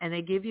them, and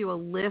they give you a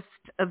list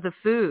of the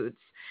foods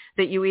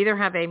that you either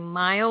have a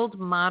mild,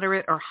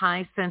 moderate, or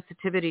high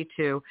sensitivity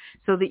to,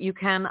 so that you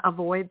can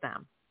avoid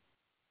them.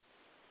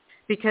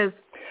 Because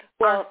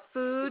our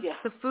food,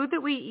 the food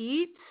that we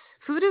eat,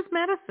 food is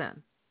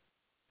medicine.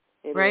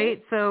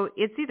 Right? So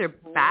it's either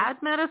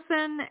bad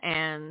medicine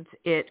and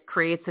it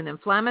creates an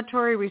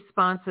inflammatory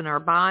response in our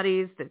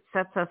bodies that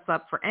sets us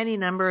up for any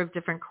number of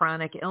different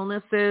chronic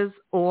illnesses,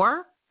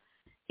 or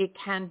it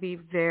can be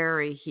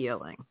very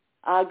healing.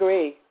 I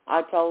agree.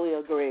 I totally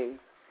agree.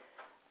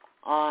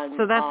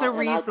 So that's a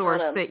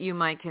resource that you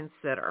might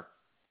consider.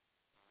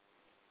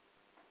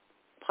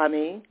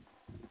 Honey?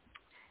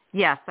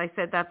 Yes, I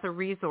said that's a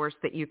resource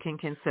that you can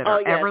consider. Oh,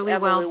 yes,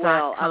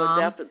 Everlywell.com. I would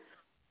definitely.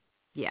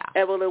 Yeah.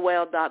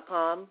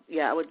 Everlywell.com.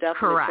 Yeah, I would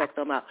definitely check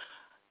them out.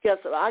 Yes,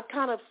 I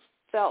kind of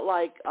felt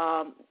like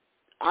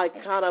I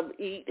kind of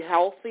eat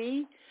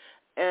healthy,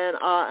 and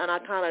I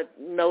kind of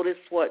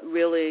noticed what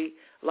really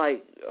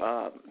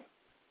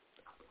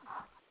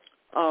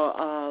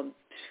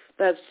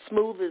that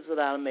smoothies that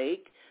I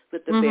make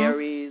with the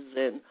berries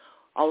and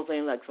all the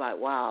things like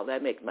wow,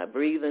 that makes my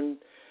breathing.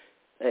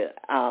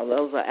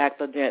 Those are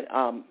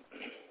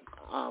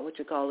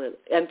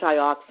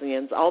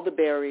antioxidants, all the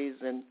berries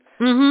and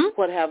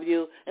what have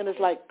you. And it's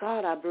like,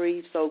 God, I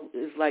breathe so,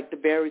 it's like the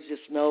berries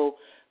just know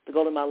to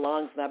go to my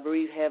lungs, and I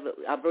breathe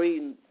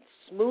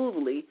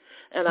smoothly,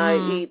 and I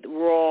eat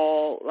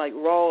raw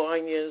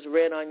onions,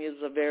 red onions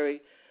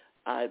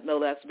I know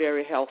that's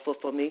very helpful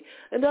for me.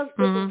 And that's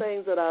different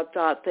things that I've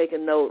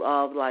taken note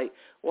of, like,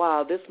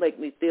 wow, this makes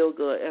me feel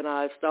good. And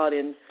I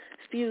started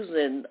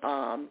infusing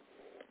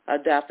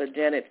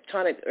adaptogenic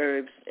tonic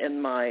herbs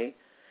in my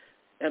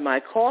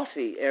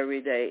coffee every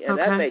day, and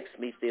that makes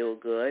me feel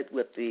good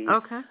with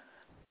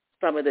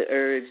some of the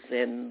herbs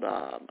and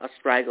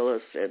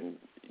astragalus and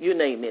you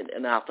name it,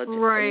 and alpha.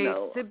 Right. You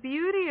know. The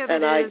beauty of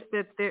it is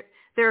that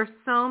there are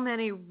so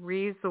many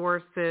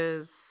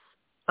resources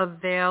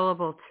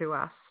available to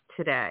us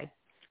today.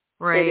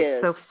 Right. It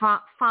is. So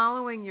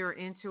following your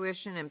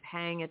intuition and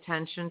paying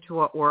attention to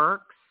what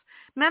works.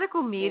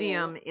 Medical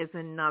Medium is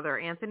another.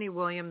 Anthony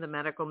William, the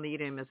Medical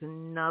Medium, is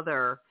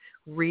another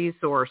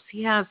resource.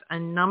 He has a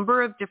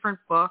number of different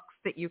books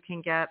that you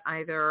can get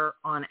either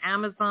on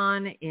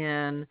Amazon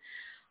in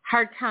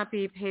hard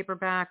copy,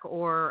 paperback,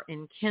 or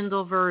in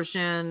Kindle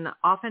version.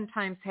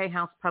 Oftentimes, Hay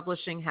House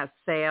Publishing has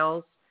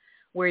sales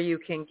where you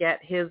can get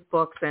his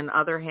books and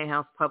other Hay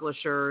House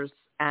publishers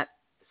at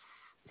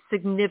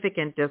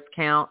significant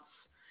discounts.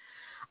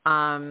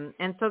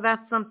 And so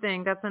that's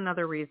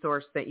another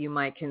resource that you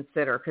might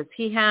consider, because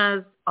he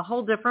has a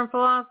whole different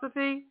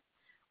philosophy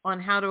on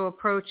how to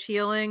approach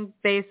healing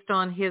based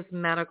on his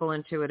medical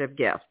intuitive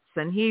gifts.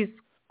 And he's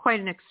quite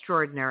an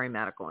extraordinary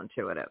medical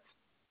intuitive.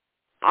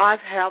 I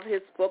have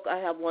his book. I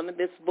have one of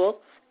his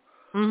books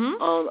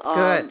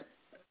Good.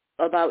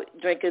 About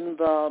drinking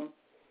the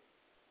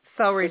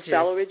celery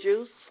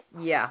juice.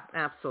 Yeah,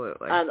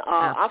 absolutely. And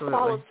I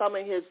follow some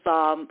of his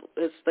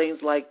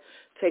things, like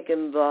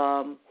taking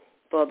the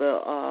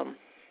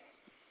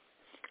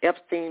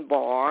Epstein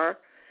bar.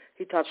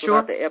 He talks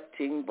about the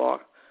Epstein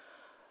bar,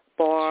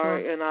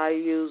 and I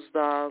use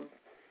the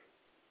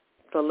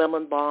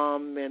lemon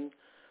balm and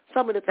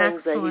some of the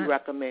things that he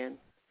recommends.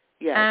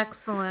 Yeah.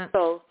 Excellent.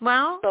 So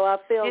I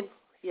feel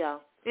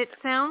It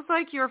sounds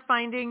like you're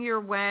finding your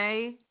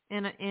way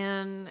in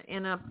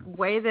a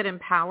way that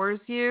empowers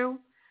you,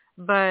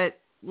 but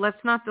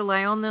let's not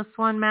delay on this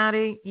one,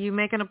 Maddie. You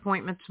make an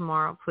appointment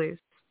tomorrow, please.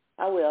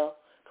 I will.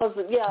 I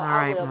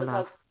will,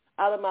 because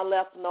out of my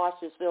left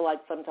nostrils, feel like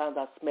sometimes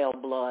I smell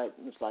blood.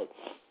 It's like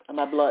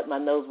and my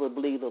nose would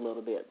bleed a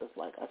little bit. It's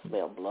like I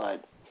smell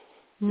blood.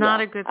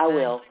 Not a good thing. I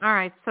will. All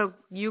right, so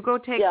you go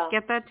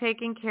get that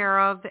taken care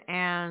of,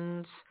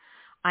 and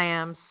I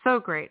am so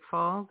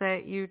grateful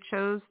that you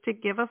chose to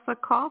give us a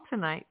call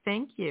tonight.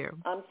 Thank you.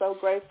 I'm so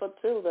grateful,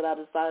 too, that I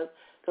decided,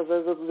 because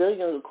there's a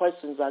zillion of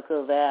questions I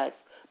could have asked,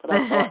 but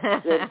I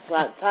thought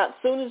that as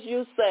soon as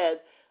you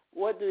said,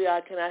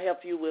 can I help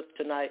you with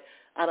tonight,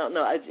 I don't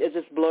know, it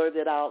just blurred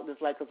it out,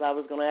 just like because I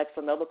was going to ask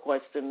another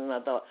question, and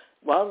I thought,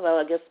 well,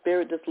 I guess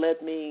Spirit just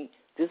led me,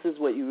 this is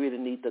what you really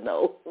need to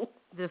know.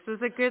 This is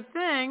a good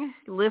thing.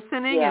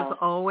 Listening is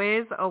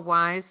always a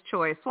wise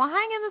choice. Well,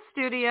 hang in the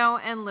studio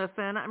and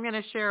listen. I'm going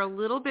to share a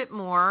little bit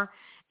more,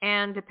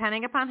 and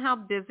depending upon how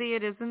busy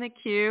it is in the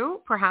queue,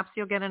 perhaps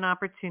you'll get an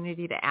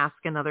opportunity to ask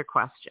another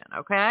question,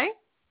 okay?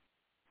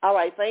 All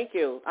right, thank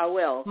you. I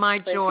will. My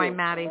joy,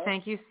 Maddie.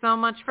 Thank you so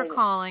much for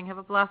calling. Have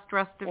a blessed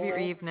rest of your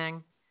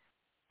evening.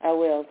 I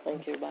will.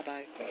 Thank you.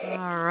 Bye-bye.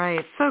 All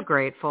right. So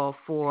grateful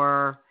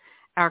for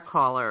our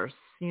callers,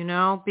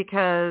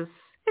 because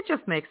it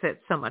just makes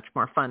it so much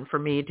more fun for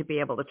me to be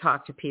able to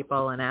talk to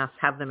people and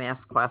have them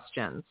ask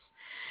questions.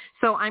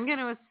 So I'm going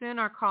to assume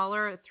our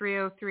caller at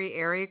 303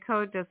 area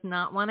code does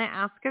not want to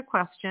ask a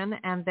question,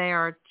 and they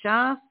are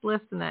just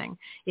listening.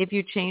 If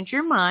you change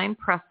your mind,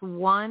 press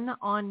 1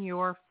 on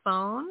your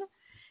phone,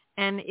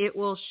 and it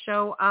will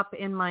show up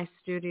in my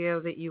studio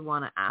that you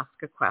want to ask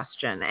a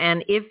question.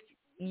 And if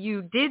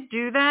you did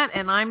do that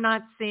and I'm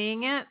not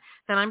seeing it,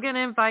 then I'm going to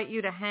invite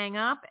you to hang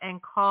up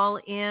and call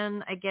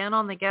in again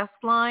on the guest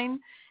line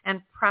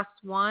and press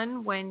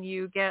 1 when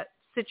you get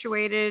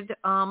situated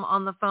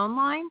on the phone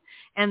line,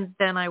 and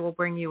then I will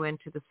bring you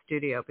into the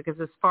studio, because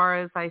as far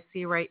as I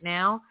see right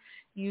now,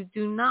 you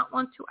do not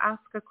want to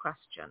ask a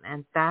question,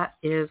 and that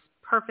is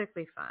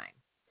perfectly fine.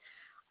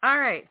 All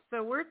right,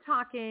 so we're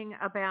talking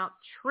about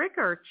trick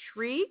or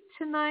treat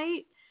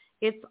tonight.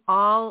 It's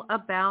all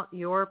about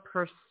your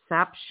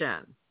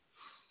perception.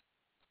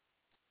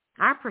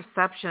 Our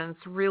perceptions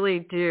really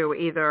do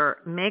either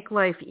make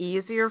life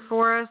easier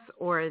for us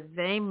or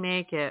they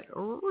make it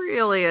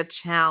really a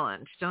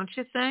challenge, don't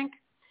you think?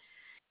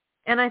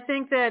 And I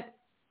think that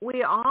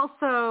we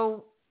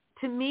also,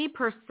 to me,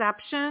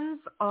 perceptions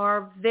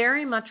are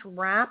very much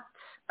wrapped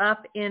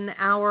up in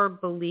our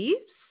beliefs.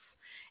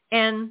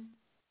 And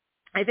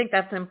I think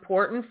that's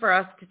important for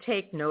us to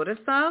take notice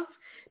of,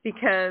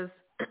 because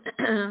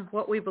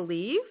what we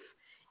believe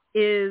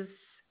is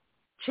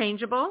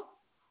changeable.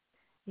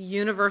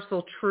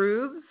 Universal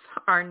truths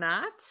are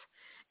not.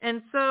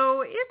 And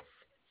so it's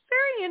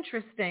very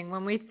interesting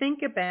when we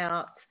think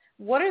about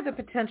what are the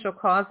potential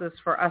causes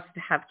for us to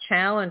have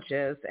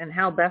challenges and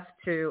how best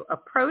to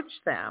approach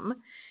them,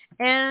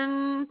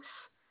 and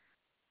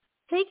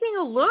taking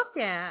a look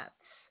at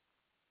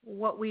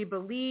what we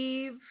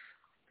believe,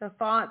 the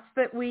thoughts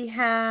that we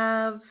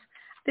have,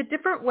 the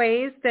different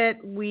ways that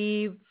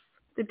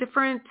the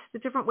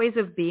different ways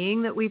of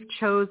being that we've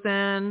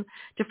chosen,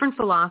 different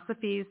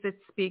philosophies that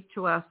speak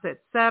to us,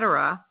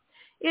 etc.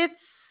 It's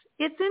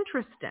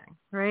interesting,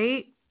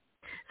 right?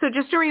 So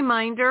just a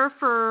reminder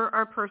for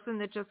our person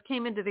that just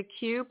came into the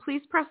queue,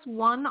 please press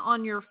 1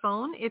 on your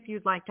phone if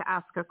you'd like to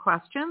ask a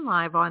question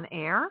live on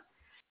air,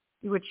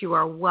 which you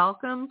are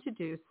welcome to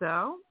do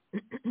so.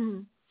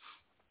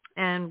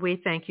 And we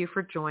thank you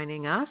for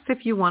joining us.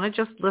 If you want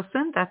to just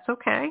listen, that's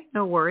okay.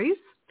 No worries.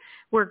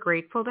 We're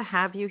grateful to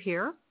have you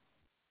here.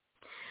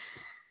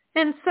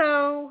 And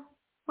so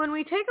when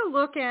we take a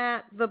look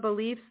at the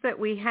beliefs that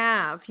we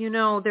have,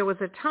 there was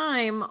a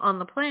time on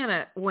the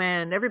planet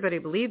when everybody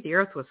believed the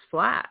earth was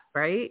flat,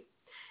 right?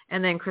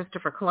 And then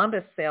Christopher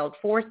Columbus sailed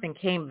forth and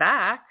came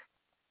back,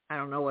 I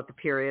don't know what the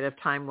period of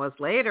time was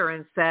later,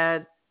 and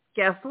said,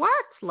 guess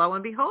what? Lo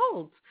and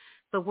behold,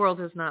 the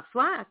world is not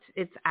flat.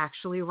 It's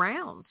actually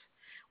round.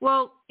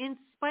 Well, in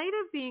spite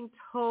of being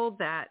told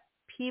that,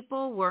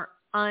 people were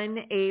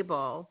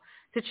unable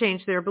to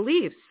change their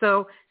beliefs.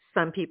 So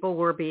some people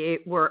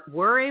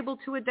were able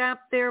to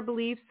adapt their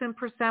beliefs and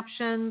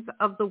perceptions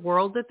of the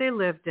world that they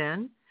lived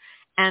in,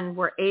 and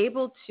were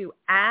able to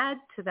add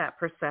to that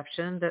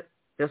perception that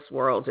this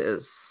world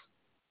is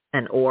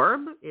an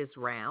orb, is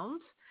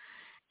round.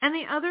 And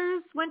the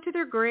others went to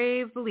their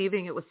grave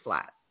believing it was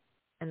flat,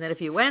 and that if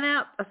you went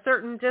out a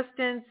certain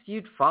distance,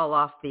 you'd fall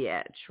off the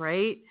edge,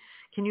 right?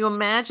 Can you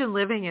imagine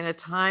living in a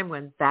time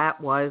when that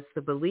was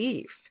the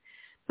belief?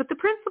 But the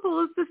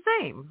principle is the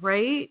same,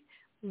 right?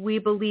 We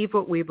believe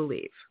what we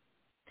believe.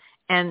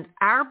 And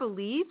our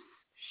beliefs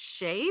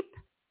shape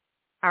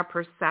our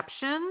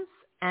perceptions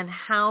and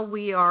how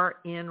we are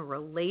in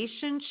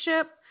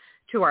relationship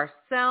to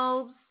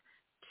ourselves,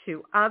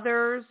 to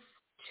others,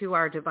 to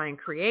our divine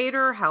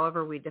creator,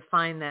 however we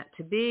define that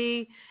to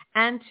be,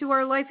 and to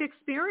our life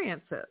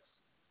experiences.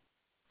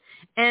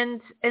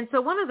 And so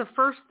one of the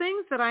first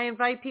things that I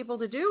invite people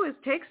to do is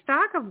take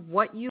stock of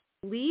what you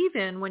believe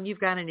in when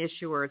you've got an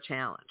issue or a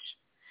challenge.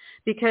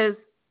 Because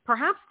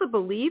perhaps the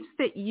beliefs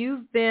that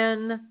you've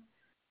been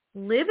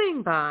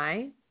living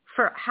by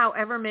for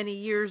however many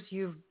years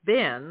you've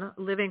been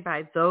living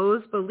by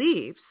those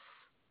beliefs,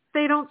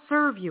 they don't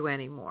serve you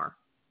anymore.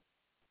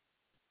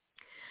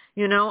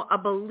 You know, a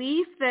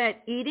belief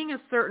that eating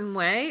a certain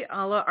way,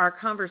 a la our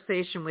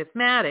conversation with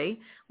Maddie,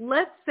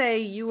 let's say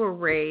you were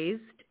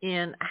raised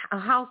in a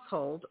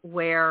household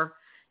where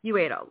you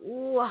ate a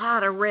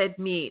lot of red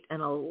meat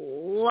and a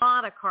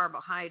lot of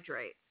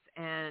carbohydrates,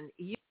 and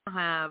you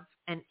have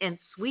and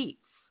sweets,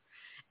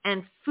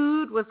 and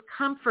food was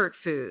comfort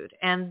food,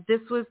 and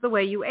this was the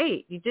way you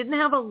ate. You didn't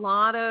have a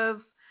lot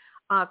of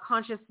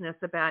consciousness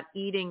about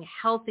eating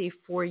healthy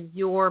for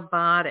your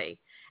body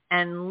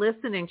and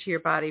listening to your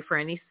body for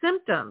any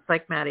symptoms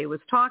like Maddie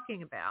was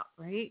talking about,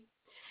 right?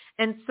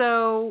 And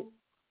so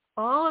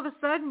all of a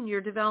sudden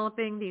you're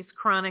developing these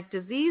chronic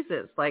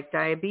diseases like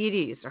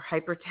diabetes or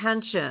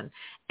hypertension,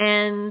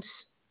 and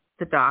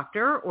the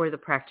doctor or the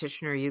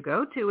practitioner you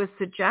go to is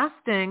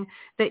suggesting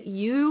that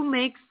you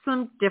make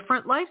some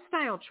different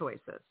lifestyle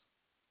choices.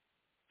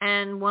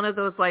 And one of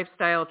those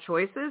lifestyle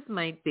choices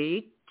might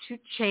be to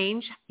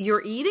change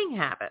your eating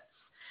habits,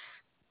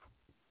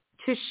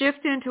 to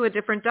shift into a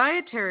different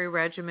dietary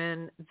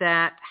regimen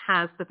that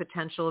has the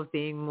potential of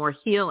being more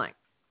healing.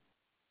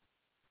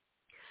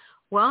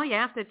 Well, you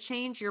have to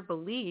change your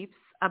beliefs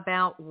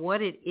about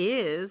what it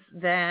is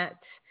that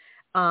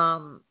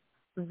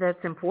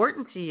that's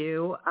important to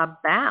you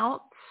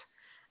about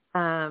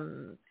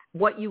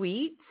what you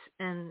eat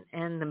and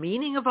the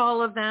meaning of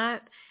all of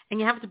that. And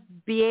you have to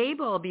be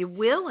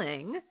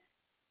willing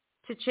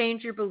to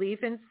change your belief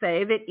and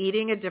say that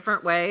eating a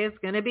different way is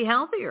going to be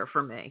healthier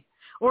for me,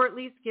 or at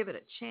least give it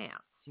a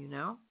chance, you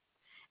know?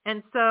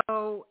 And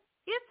so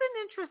it's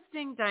an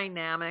interesting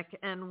dynamic,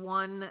 and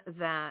one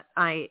that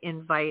I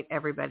invite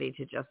everybody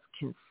to just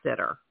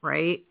consider,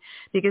 right?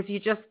 Because you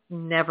just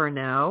never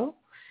know.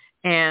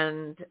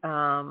 And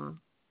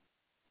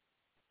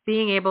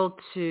being able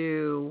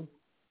to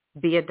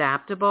be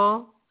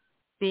adaptable,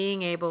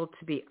 being able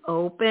to be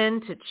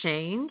open to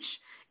change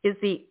is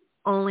the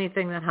only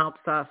thing that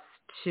helps us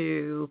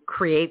to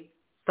create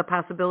the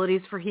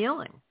possibilities for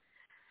healing.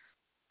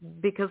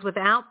 Because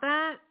without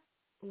that,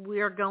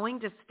 we are going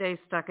to stay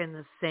stuck in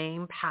the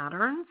same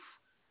patterns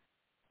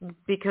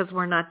because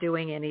we're not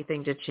doing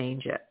anything to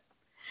change it.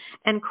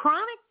 And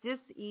chronic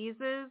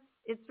diseases,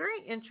 it's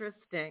very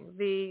interesting.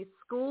 The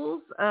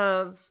schools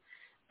of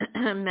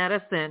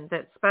medicine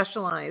that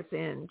specialize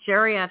in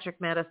geriatric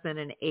medicine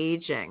and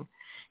aging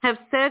have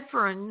said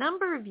for a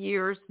number of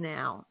years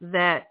now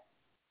that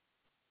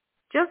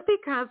just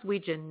because we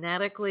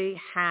genetically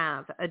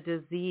have a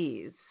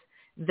disease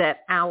that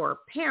our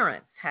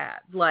parents had,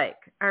 like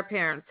our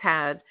parents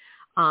had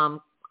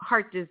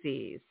heart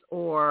disease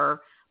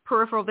or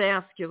peripheral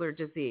vascular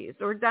disease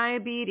or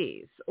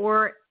diabetes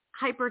or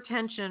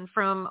hypertension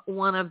from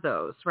one of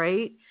those,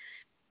 right?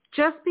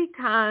 Just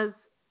because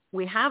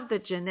we have the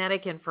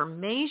genetic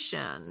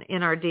information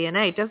in our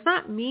DNA does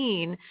not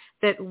mean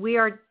that we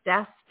are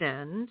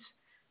destined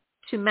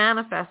to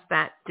manifest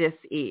that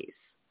dis-ease.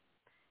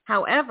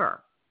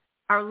 However,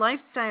 our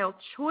lifestyle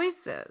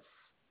choices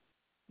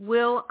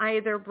will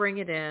either bring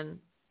it in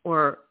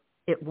or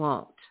it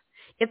won't.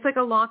 It's like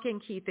a lock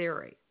and key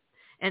theory.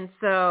 And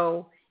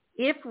so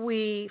if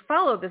we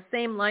follow the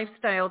same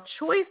lifestyle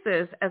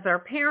choices as our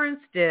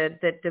parents did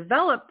that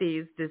developed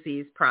these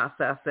disease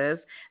processes,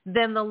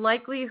 then the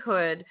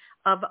likelihood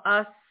of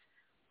us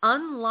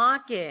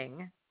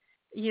unlocking,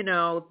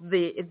 using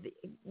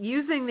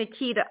the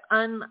key to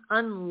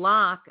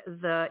unlock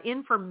the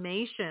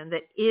information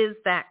that is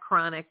that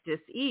chronic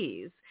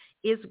disease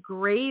is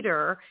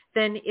greater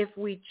than if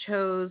we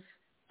chose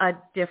a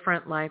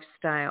different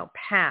lifestyle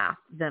path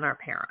than our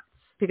parents.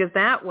 Because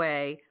that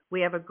way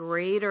we have a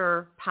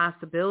greater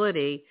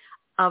possibility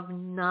of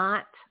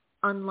not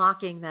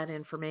unlocking that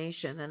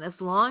information. And as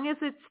long as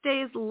it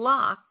stays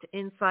locked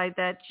inside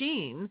that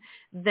gene,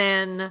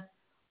 then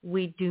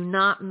we do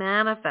not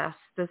manifest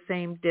the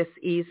same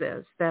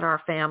diseases that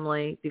our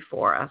family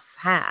before us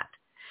had.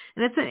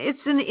 And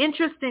it's an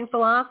interesting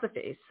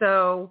philosophy.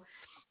 So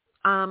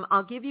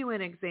I'll give you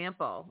an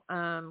example.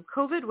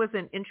 COVID was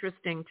an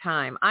interesting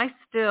time. I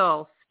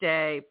still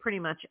stay pretty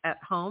much at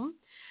home.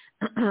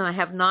 I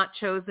have not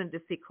chosen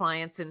to see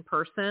clients in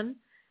person.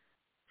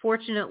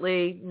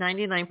 Fortunately,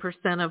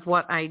 99% of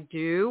what I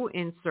do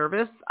in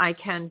service, I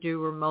can do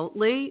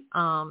remotely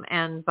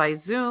and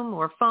by Zoom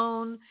or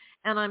phone.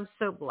 And I'm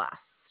so blessed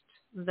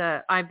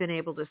that I've been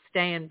able to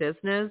stay in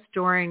business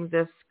during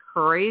this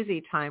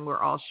crazy time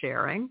we're all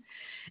sharing.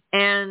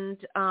 And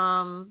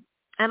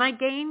I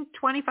gained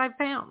 25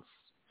 pounds,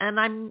 and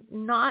I'm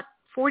not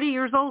 40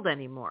 years old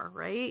anymore,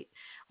 right?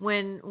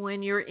 When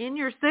you're in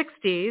your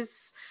 60s,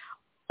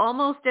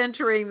 almost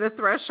entering the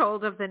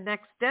threshold of the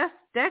next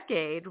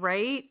decade,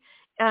 right?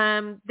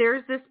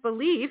 There's this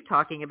belief,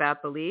 talking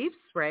about beliefs,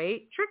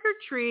 right? Trick or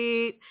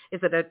treat.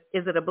 Is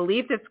it a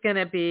belief that's going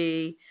to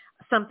be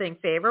something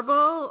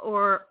favorable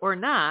or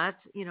not?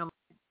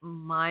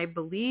 My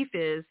belief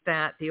is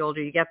that the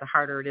older you get, the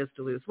harder it is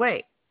to lose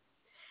weight.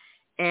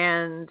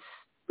 And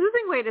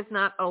losing weight is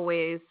not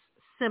always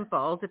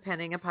simple,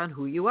 depending upon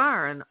who you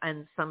are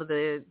and some of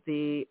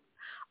the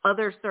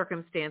other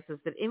circumstances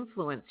that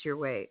influence your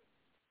weight.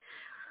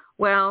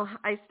 Well,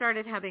 I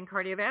started having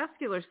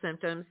cardiovascular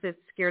symptoms that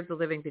scared the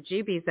living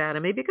bejeebies out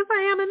of me because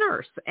I am a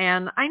nurse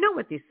and I know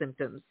what these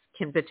symptoms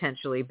can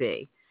potentially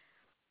be.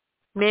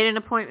 Made an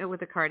appointment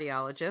with a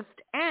cardiologist,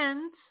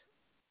 and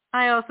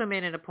I also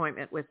made an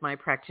appointment with my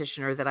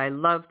practitioner that I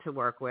love to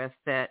work with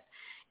that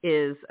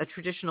is a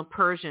traditional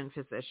Persian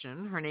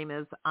physician. Her name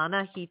is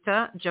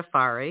Anahita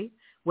Jafari.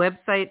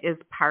 Website is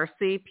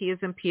Parsi, P as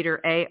in Peter,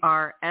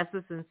 A-R, S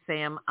as in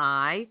Sam,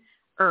 I,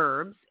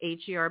 herbs,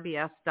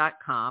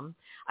 HERBS.com.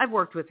 I've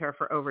worked with her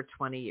for over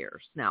 20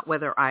 years. Now,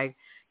 whether I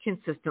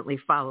consistently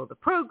follow the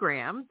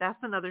program, that's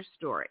another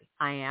story.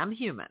 I am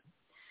human.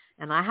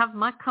 And I have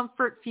my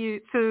comfort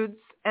foods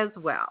as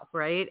well,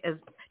 right?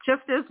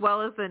 Just as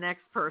well as the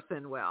next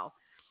person will.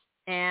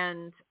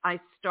 And I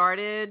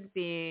started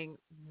being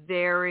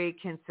very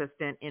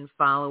consistent in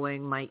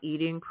following my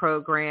eating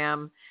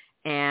program.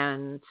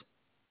 And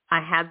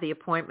I had the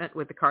appointment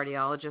with the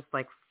cardiologist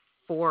like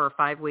 4 or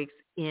 5 weeks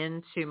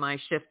into my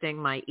shifting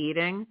my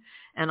eating.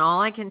 And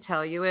all I can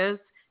tell you is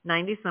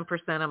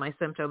 90% of my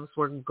symptoms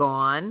were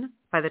gone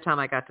by the time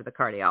I got to the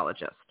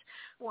cardiologist.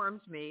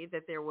 Informed me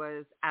that there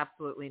was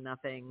absolutely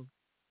nothing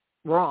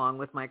wrong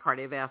with my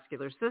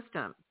cardiovascular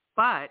system.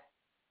 But,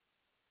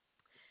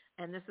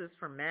 and this is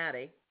from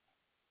Maddie,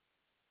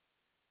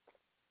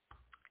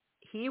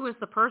 he was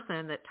the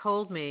person that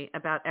told me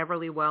about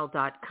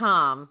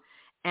everlywell.com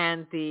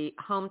and the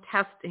home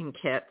testing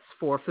kits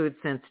for food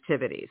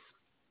sensitivities,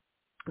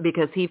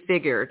 because he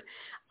figured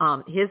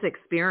his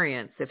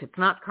experience, if it's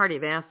not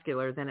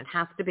cardiovascular, then it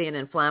has to be an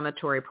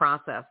inflammatory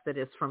process that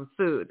is from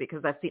food,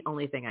 because that's the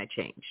only thing I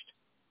changed.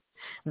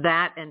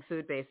 That and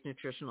food-based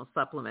nutritional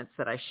supplements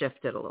that I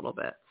shifted a little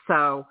bit.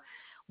 So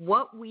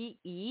what we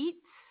eat,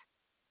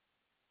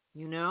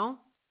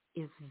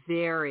 is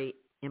very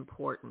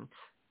important.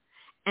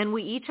 And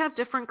we each have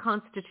different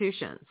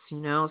constitutions,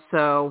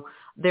 so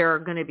there are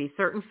going to be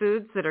certain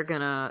foods that are going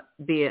to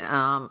be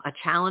a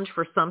challenge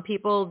for some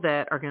people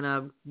that are going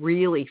to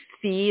really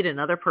feed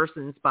another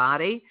person's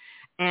body,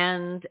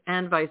 and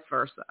vice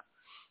versa,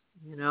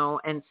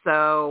 and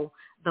so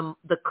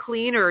the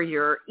cleaner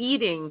your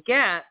eating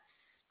gets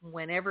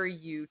whenever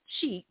you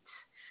cheat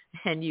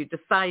and you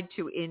decide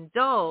to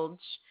indulge,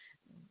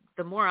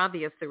 the more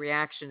obvious the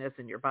reaction is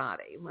in your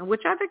body,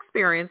 which I've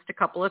experienced a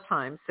couple of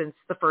times since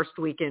the first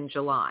week in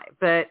July.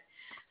 But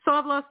so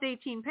I've lost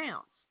 18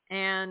 pounds,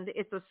 and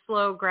it's a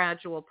slow,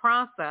 gradual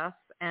process.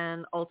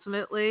 And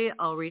ultimately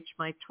I'll reach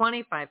my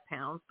 25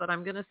 pounds, but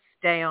I'm going to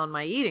stay on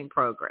my eating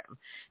program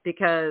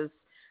because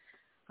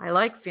I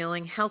like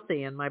feeling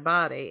healthy in my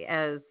body,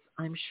 as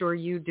I'm sure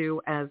you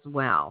do as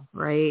well,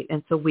 right?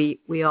 And so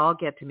we all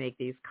get to make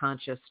these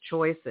conscious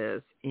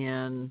choices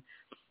in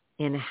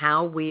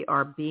how we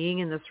are being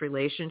in this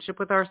relationship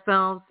with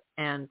ourselves.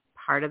 And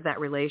part of that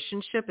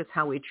relationship is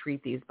how we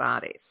treat these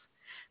bodies,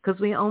 because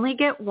we only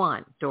get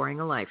one during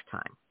a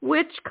lifetime,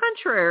 which,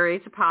 contrary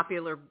to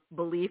popular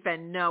belief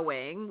and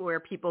knowing, where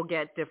people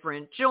get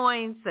different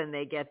joints and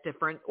they get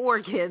different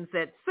organs,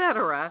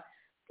 etc.,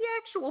 the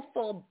actual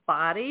full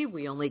body,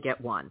 we only get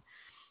one,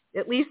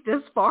 at least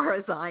as far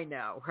as I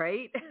know,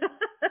 right?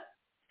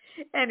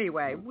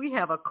 Anyway, we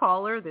have a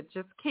caller that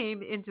just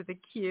came into the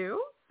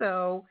queue,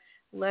 so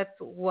let's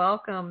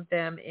welcome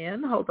them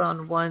in. Hold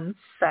on one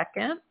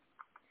second.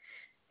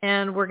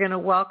 And we're going to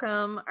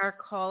welcome our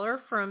caller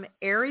from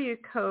area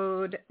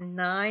code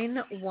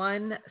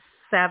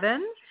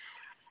 917.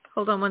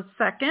 Hold on one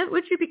second.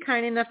 Would you be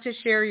kind enough to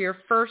share your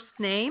first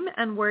name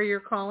and where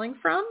you're calling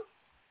from?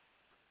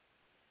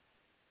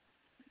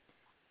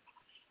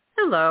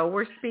 Hello,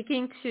 we're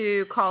speaking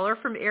to caller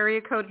from area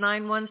code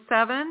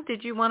 917.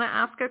 Did you want to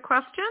ask a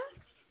question?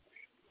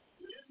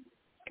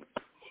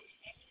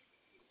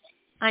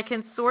 I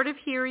can sort of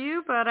hear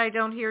you, but I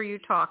don't hear you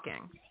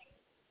talking.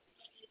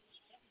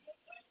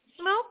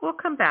 No, we'll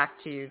come back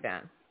to you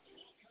then.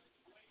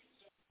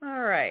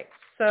 All right,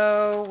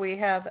 so we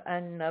have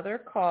another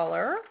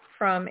caller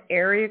from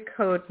area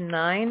code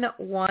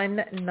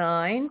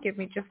 919. Give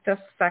me just a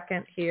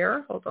second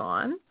here. Hold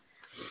on.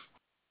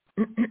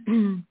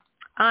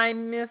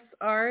 I'm Miss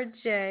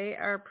RJ,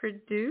 our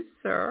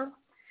producer.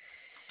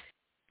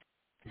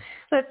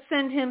 Let's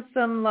send him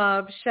some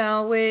love,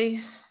 shall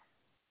we?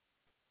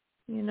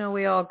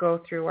 We all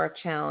go through our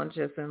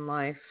challenges in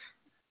life.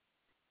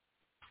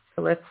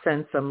 So let's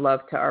send some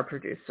love to our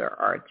producer,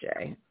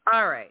 RJ.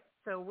 All right.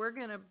 So we're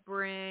going to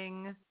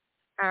bring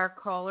our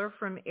caller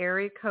from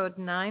area code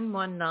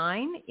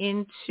 919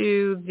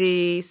 into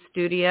the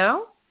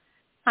studio.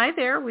 Hi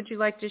there. Would you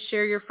like to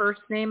share your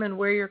first name and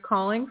where you're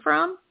calling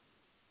from?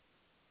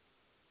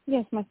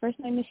 Yes, my first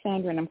name is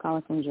Sandra, and I'm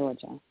calling from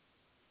Georgia.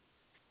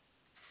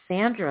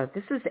 Sandra,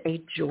 this is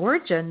a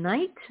Georgia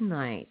night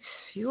tonight.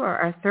 You are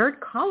our third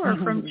caller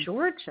from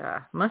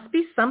Georgia. Must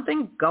be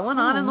something going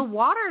on in the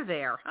water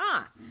there,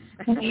 huh?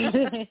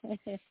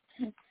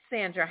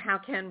 Sandra, how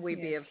can we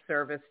be of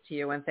service to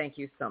you? And thank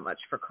you so much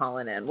for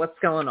calling in. What's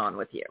going on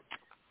with you?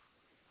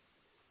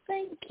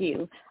 Thank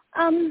you.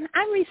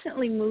 I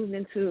recently moved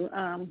into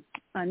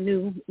a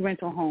new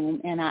rental home,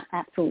 and I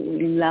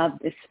absolutely love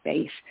this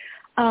space.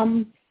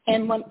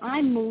 And when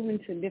I move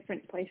into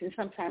different places,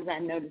 sometimes I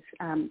notice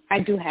I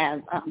do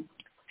have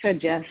to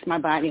adjust. My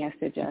body has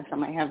to adjust. I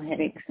might have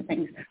headaches and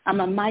things. I'm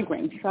a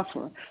migraine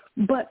sufferer.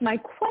 But my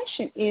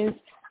question is,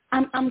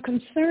 I'm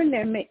concerned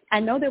I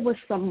know there was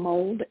some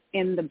mold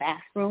in the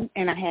bathroom,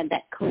 and I had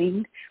that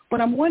cleaned.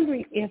 But I'm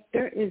wondering if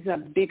there is a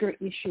bigger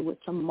issue with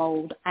some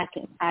mold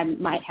I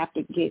might have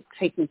to get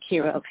taken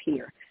care of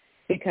here,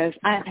 because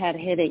I've had a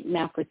headache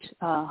now for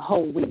a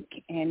whole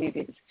week, and it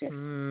is just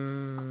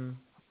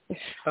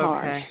it's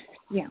hard. Okay.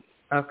 Yeah.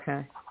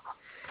 Okay.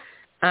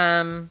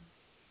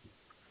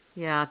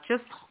 Yeah,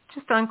 just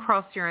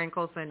uncross your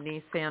ankles and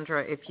knees,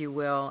 Sandra, if you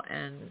will,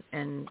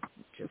 and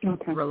just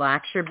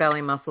relax your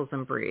belly muscles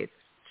and breathe.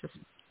 Just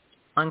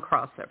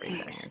uncross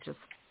everything and just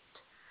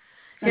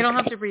you don't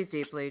have to breathe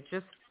deeply.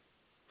 Just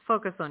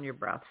focus on your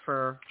breath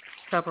for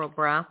several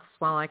breaths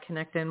while I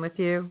connect in with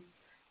you.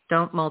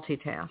 Don't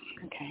multitask.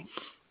 Okay.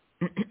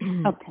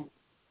 Okay.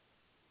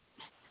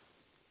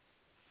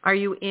 Are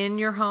you in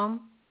your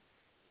home?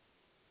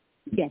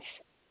 Yes.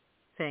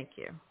 Thank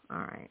you. All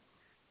right.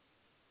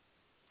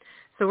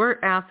 So we're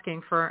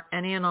asking for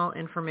any and all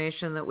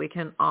information that we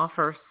can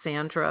offer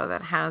Sandra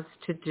that has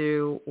to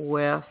do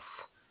with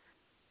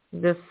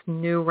this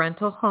new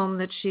rental home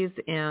that she's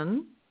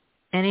in,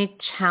 any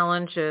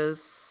challenges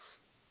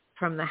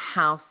from the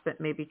house that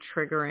may be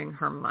triggering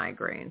her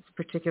migraines,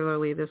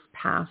 particularly this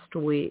past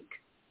week.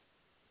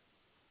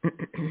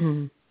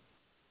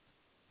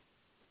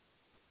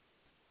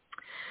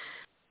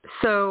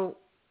 So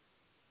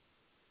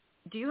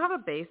do you have a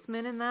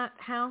basement in that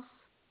house?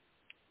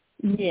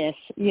 Yes,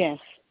 yes.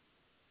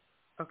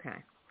 Okay.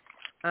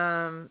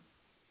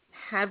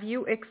 Have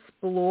you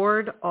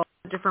explored all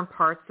the different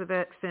parts of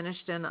it,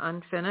 finished and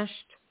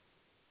unfinished?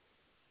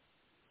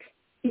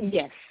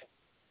 Yes.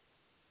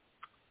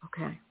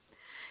 Okay.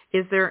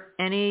 Is there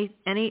any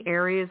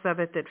areas of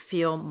it that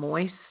feel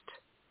moist?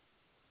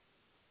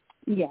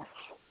 Yes.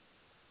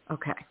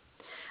 Okay.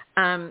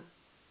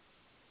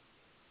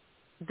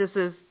 This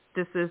is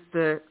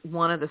the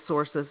one of the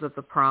sources of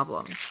the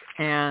problem,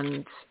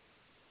 and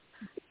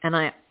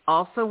I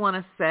also want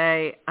to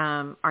say,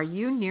 are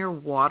you near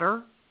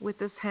water with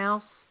this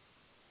house?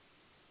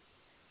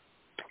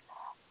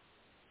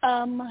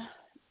 No,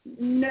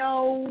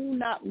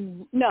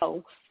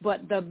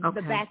 but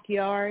the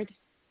backyard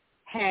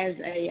has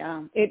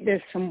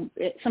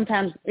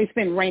sometimes it's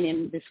been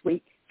raining this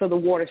week, so the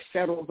water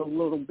settles a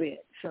little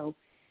bit, so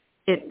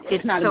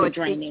it's not a good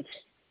drainage.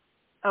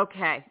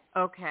 Okay.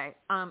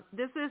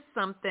 This is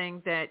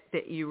something that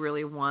you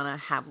really want to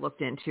have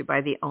looked into by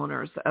the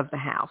owners of the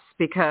house,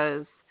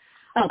 because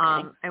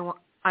I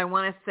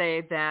want to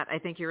say that I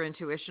think your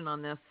intuition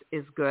on this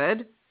is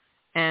good,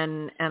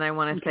 and I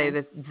want to say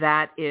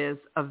that is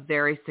a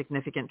very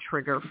significant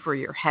trigger for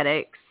your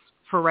headaches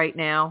for right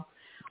now.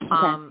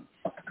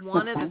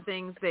 One of the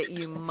things that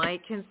you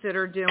might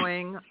consider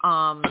doing,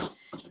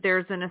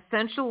 there's an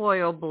essential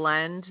oil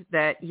blend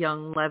that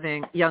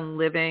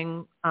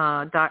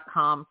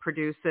YoungLiving.com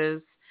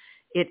produces.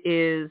 It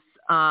is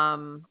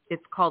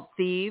it's called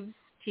Thieves,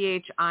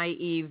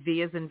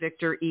 THIEV as in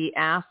Victor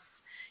ES.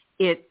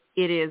 It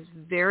is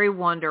very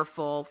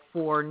wonderful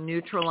for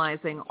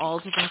neutralizing all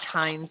different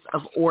kinds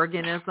of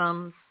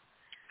organisms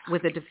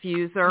with a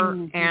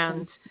diffuser,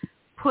 and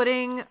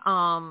putting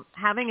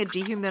having a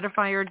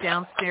dehumidifier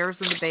downstairs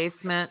in the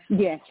basement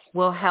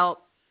will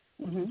help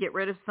get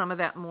rid of some of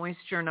that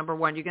moisture. Number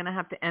one, you're going to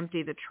have to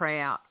empty the tray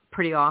out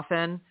pretty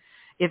often.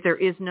 If there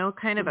is no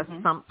kind of a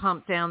sump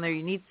pump down there,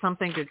 you need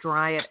something to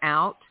dry it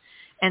out.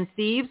 And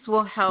Thieves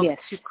will help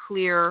to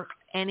clear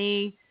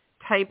any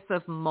types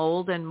of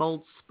mold and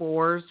mold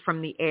spores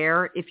from the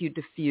air if you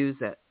diffuse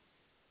it.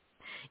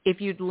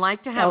 If you'd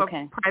like to have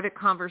a private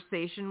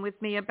conversation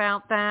with me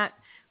about that,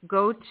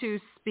 go to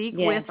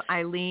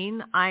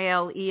speakwithilene,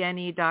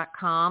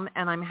 ILENE.com,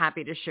 and I'm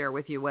happy to share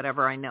with you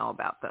whatever I know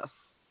about this.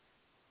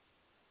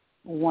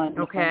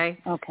 Wonderful. Okay.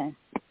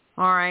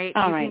 All right.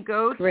 You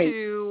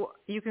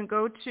can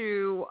go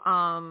to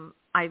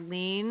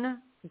Ilene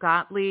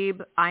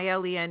Gottlieb,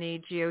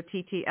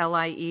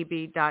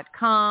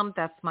 ILENEGOTTLIEB.com.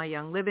 That's my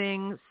Young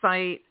Living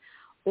site.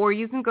 Or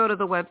you can go to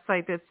the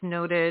website that's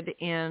noted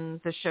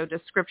in the show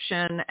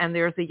description, and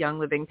there's a Young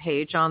Living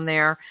page on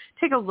there.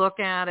 Take a look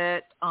at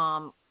it.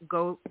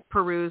 Go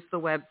peruse the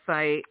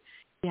website.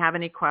 If you have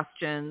any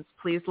questions,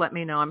 please let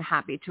me know. I'm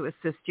happy to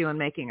assist you in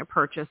making a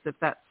purchase if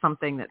that's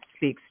something that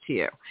speaks to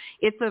you.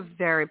 It's a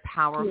very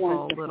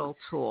powerful little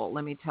tool,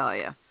 let me tell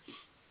you.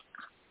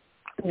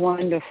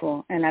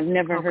 Wonderful. And I've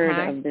never heard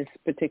of this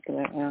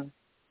particular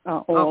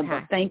oil,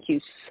 but thank you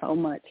so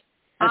much.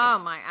 Oh,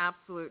 my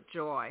absolute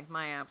joy.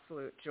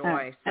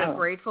 So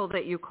grateful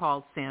that you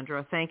called,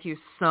 Sandra. Thank you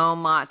so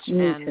much.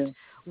 Me too.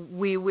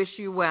 We wish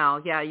you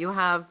well. Yeah, you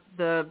have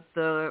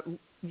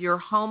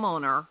your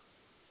homeowner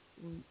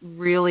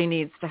really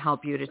needs to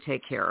help you to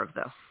take care of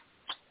this.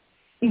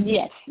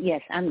 Yes.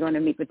 I'm going to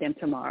meet with them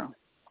tomorrow.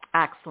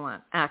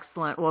 Excellent.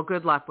 Well,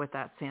 good luck with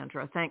that,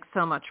 Sandra. Thanks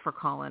so much for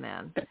calling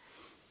in.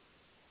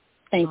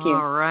 Thank you.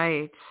 All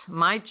right.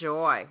 My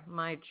joy.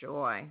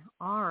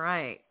 All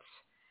right.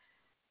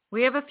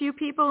 We have a few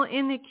people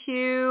in the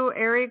queue.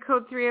 Area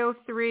code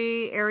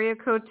 303, area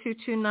code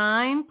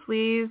 229.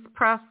 Please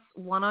press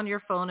 1 on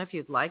your phone if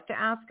you'd like to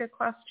ask a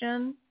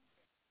question.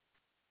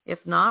 If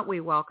not,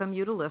 we welcome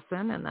you to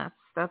listen, and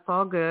that's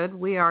all good.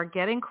 We are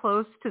getting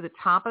close to the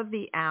top of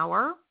the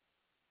hour.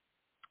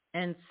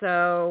 And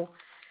so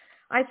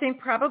I think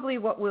probably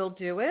what we'll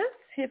do is,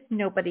 if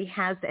nobody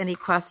has any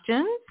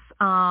questions,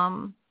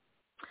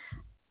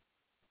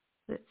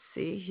 let's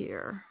see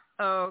here.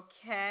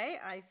 Okay,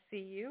 I see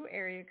you,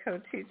 area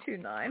code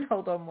 229.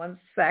 Hold on one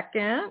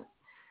second.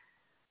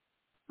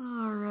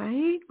 All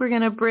right, we're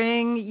going to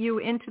bring you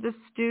into the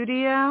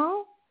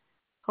studio.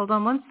 Hold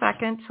on one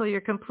second till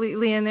you're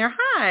completely in there.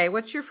 Hi,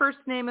 what's your first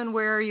name and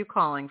where are you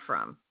calling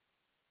from?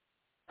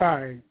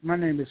 Hi, my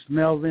name is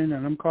Melvin,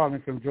 and I'm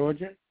calling from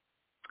Georgia.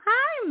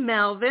 Hi,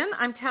 Melvin.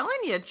 I'm telling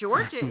you,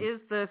 Georgia is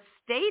the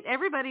state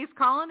everybody's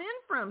calling in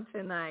from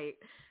tonight.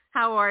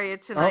 How are you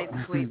tonight,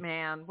 sweet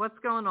man? What's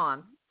going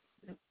on?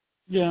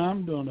 Yeah,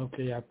 I'm doing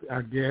okay,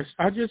 I guess.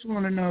 I just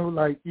want to know,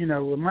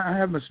 I'm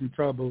having some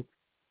trouble,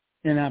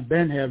 and I've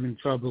been having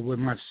trouble with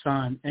my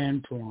son,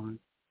 Antoine.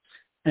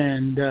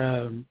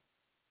 And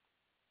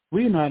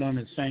we're not on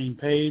the same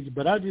page,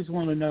 but I just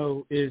want to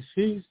know, is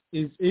he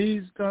in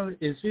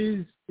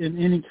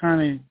any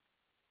kind of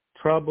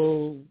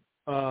trouble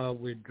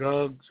with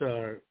drugs,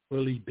 or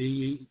will he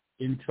be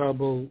in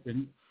trouble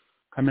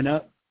coming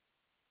up?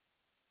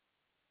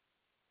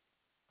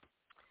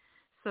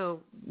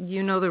 So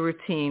you know the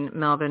routine,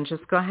 Melvin.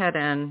 Just go ahead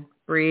and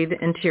breathe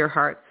into your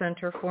heart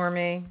center for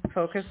me.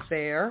 Focus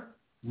there.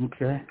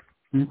 Okay.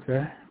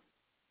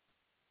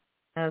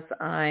 As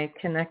I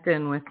connect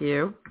in with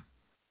you.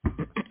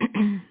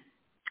 And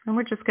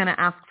we're just going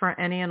to ask for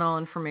any and all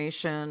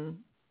information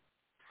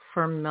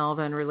for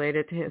Melvin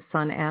related to his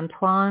son,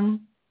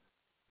 Antoine.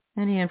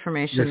 Any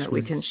information that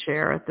we can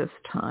share at this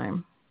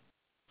time.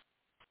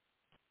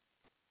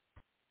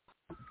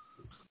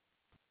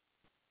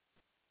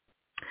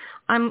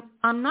 I'm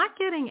not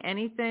getting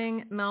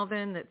anything,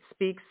 Melvin, that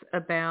speaks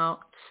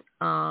about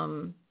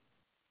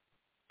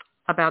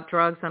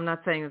drugs. I'm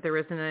not saying that there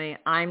isn't any.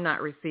 I'm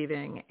not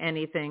receiving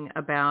anything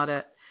about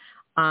it.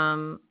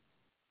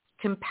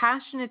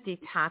 Compassionate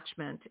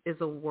detachment is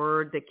a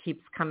word that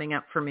keeps coming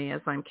up for me as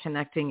I'm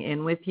connecting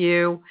in with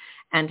you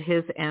and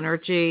his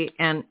energy.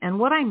 And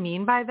what I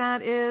mean by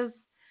that is,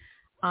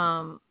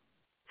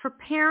 for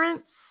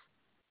parents,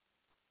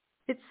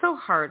 it's so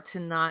hard to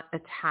not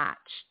attach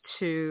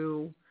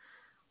to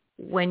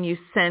when you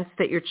sense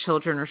that your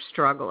children are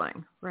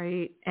struggling,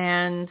 right?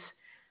 And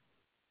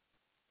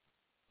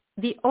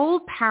the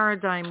old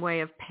paradigm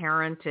way of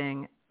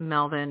parenting,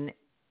 Melvin,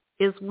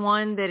 is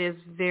one that is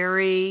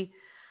very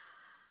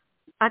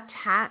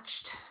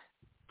attached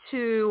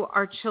to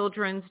our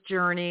children's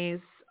journeys.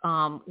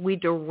 We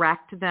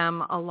direct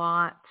them a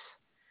lot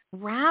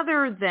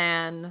rather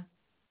than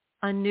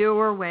a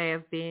newer way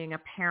of being a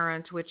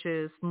parent, which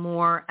is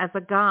more as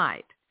a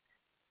guide,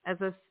 as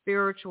a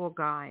spiritual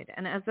guide.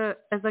 And as a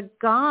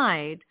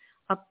guide,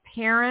 a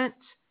parent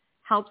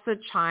helps a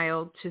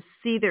child to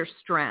see their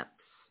strengths.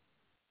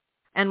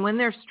 And when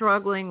they're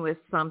struggling with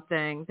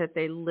something, that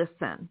they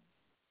listen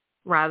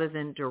rather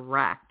than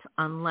direct,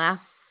 unless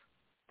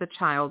the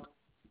child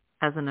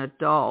as an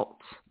adult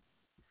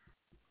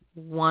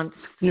wants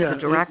the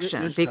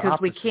direction, because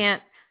we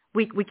can't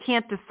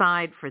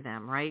decide for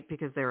them, right?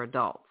 Because they're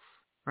adults,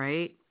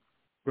 right?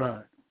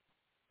 Right.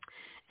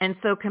 And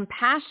so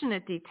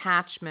compassionate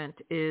detachment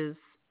is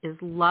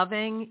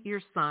loving your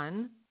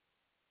son,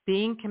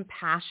 being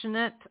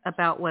compassionate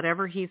about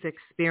whatever he's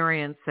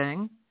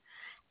experiencing,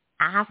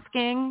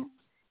 asking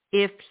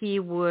if he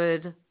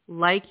would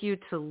like you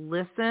to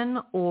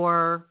listen,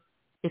 or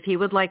if he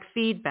would like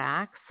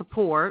feedback,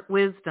 support,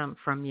 wisdom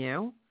from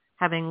you,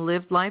 having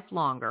lived life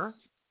longer.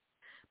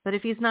 But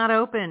if he's not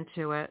open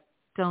to it,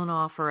 don't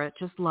offer it.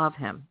 Just love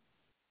him.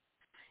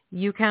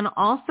 You can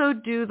also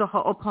do the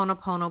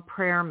Ho'oponopono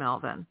prayer,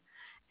 Melvin.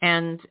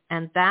 And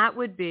that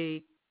would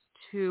be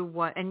to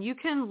what, and you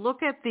can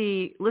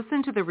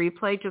listen to the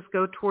replay, just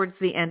go towards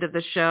the end of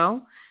the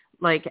show,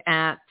 like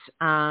at,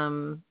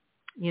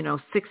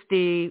 almost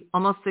 60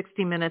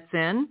 minutes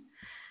in,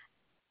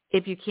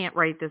 if you can't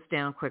write this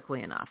down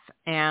quickly enough.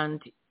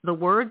 And the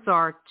words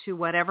are, to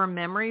whatever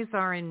memories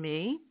are in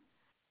me,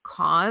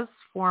 cause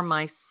for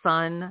my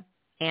son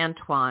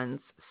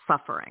Antoine's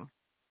suffering.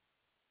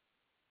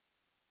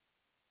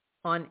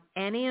 On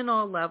any and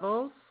all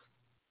levels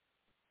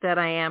that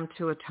I am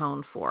to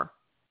atone for.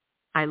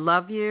 I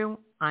love you.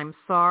 I'm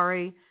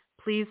sorry.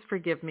 Please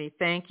forgive me.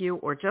 Thank you.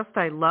 Or just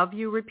I love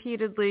you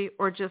repeatedly,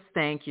 or just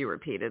thank you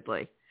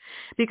repeatedly.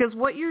 Because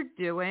what you're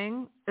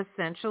doing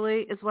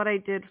essentially is what I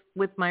did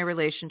with my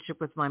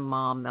relationship with my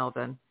mom,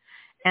 Melvin.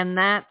 And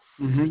that's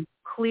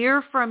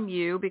clear from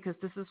you, because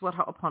this is what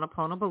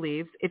Ho'oponopono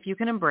believes. If you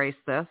can embrace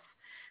this,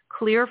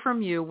 clear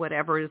from you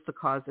whatever is the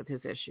cause of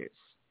his issues.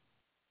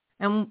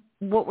 And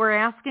what we're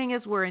asking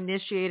is, we're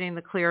initiating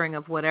the clearing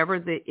of whatever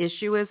the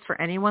issue is for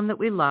anyone that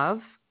we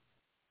love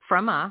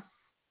from us,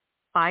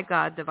 by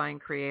God, divine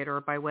creator,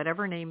 or by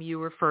whatever name you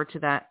refer to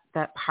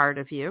that part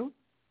of you.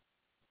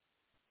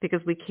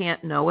 because we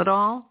can't know it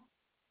all.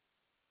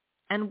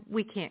 And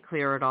we can't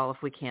clear it all if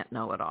we can't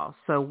know it all.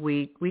 So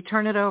we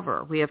turn it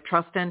over. We have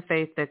trust and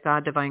faith that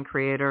God, Divine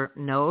Creator,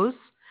 knows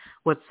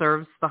what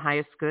serves the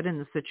highest good in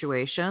the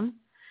situation.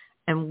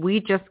 And we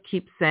just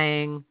keep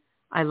saying,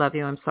 I love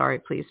you, I'm sorry,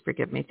 please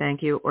forgive me,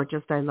 thank you. Or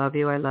just, I love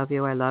you, I love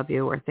you, I love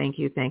you. Or thank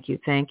you, thank you,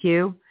 thank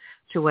you,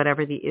 to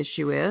whatever the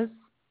issue is.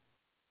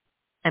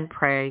 And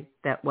pray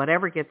that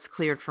whatever gets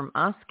cleared from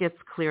us gets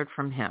cleared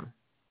from him.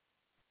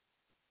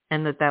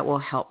 And that will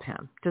help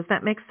him. Does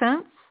that make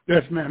sense?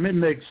 Yes, ma'am. It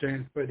makes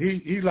sense, but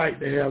he like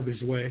to have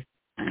his way.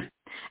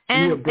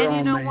 And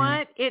you know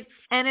what? It's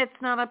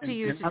not up to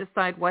you to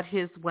decide what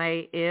his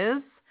way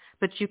is,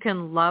 but you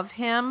can love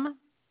him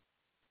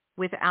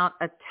without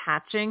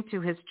attaching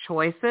to his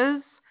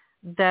choices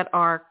that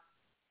are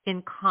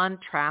in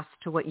contrast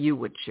to what you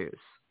would choose.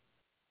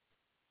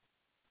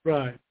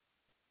 Right.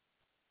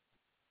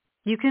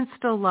 You can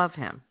still love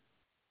him.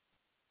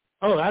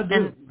 Oh, I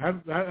do.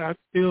 I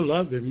still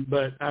love him,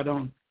 but I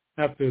don't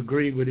have to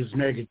agree with his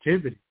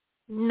negativity.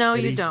 No,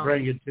 you don't.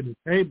 Bring it to the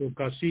table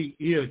because he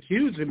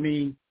accuses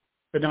me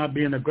for not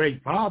being a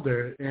great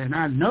father, and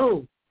I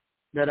know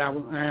that I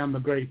am a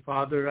great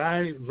father.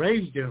 I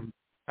raised him.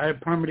 I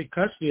had permanent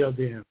custody of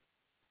him,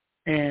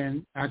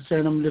 and I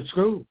sent him to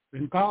school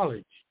and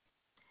college.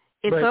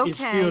 It's but okay. It's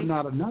still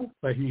not enough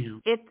for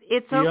him.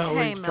 It's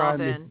okay,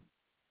 Melvin.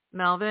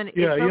 Melvin,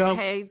 it's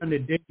okay.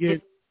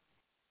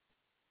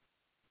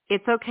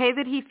 It's okay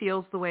that he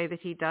feels the way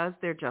that he does.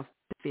 They're just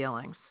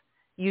feelings.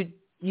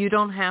 You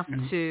don't have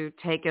to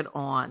take it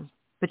on,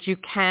 but you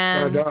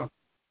can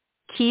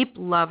keep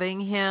loving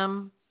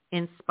him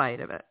in spite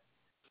of it,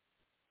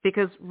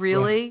 because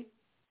really,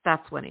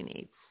 that's what he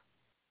needs.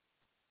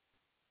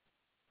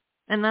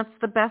 And that's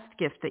the best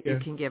gift that you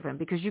can give him,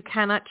 because you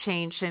cannot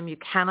change him. You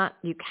cannot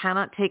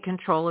take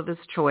control of his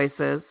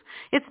choices.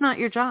 It's not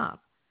your job.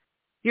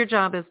 Your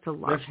job is to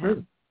love him.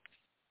 True.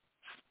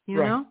 You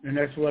know? And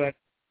that's what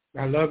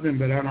I love him,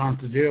 but I don't have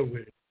to deal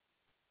with it.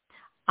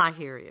 I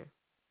hear you.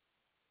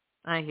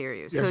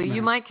 Yes, So ma'am.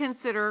 you might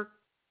consider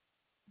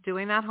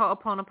doing that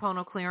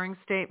Ho'oponopono clearing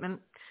statement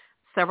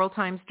several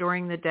times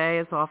during the day,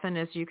 as often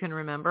as you can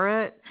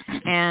remember it,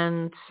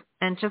 and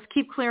just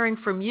keep clearing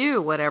from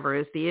you whatever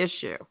is the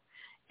issue.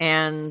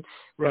 And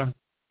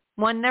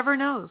one never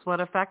knows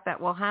what effect that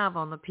will have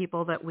on the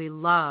people that we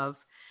love,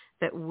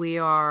 that we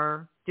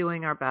are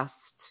doing our best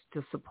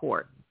to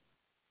support.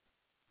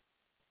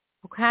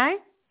 Okay?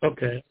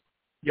 Okay.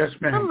 Yes,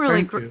 ma'am. I'm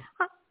really Thank you.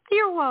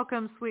 You're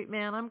welcome, sweet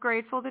man. I'm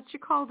grateful that you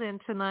called in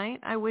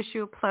tonight. I wish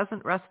you a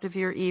pleasant rest of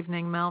your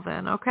evening,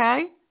 Melvin,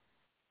 okay?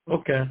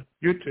 Okay.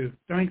 You too.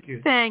 Thank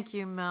you. Thank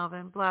you,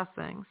 Melvin.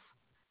 Blessings.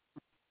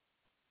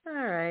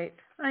 All right.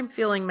 I'm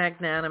feeling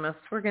magnanimous.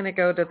 We're going to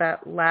go to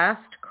that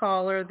last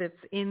caller that's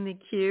in the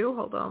queue.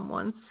 Hold on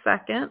one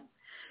second.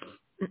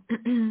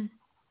 And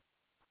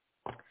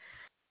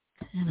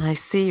I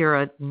see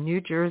you're a New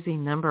Jersey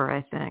number,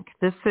 I think.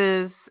 This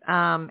is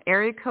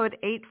area code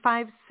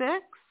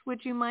 856.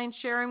 Would you mind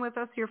sharing with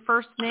us your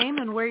first name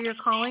and where you're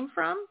calling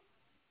from?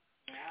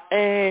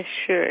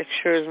 Sure.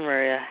 It's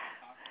Maria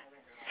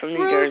from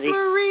New Jersey.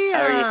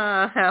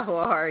 Maria, how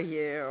are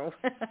you?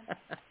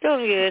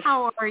 Doing good.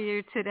 How are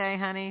you today,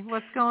 honey?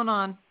 What's going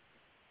on?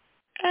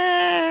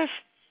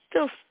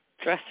 Still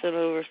stressing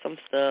over some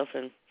stuff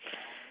and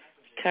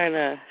kind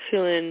of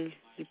feeling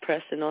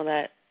depressed and all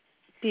that,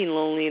 being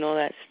lonely and all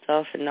that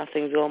stuff, and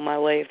nothing's going my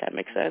way, if that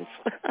makes sense.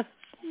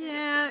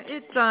 Yeah,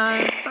 it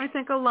does. I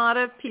think a lot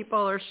of people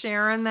are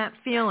sharing that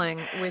feeling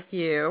with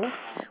you.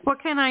 What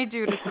can I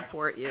do to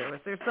support you? Is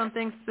there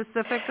something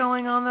specific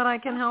going on that I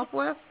can help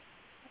with?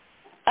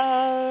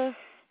 I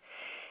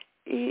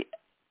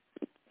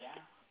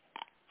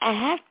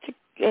have to.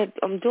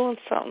 I'm doing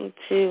something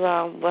to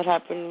what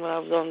happened when I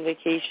was on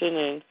vacation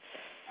and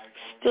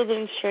still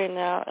didn't straighten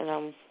out, and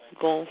I'm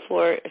going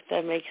for it, if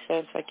that makes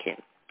sense. I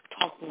can't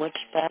talk much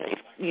about it.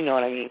 You know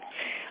what I mean?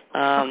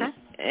 Okay.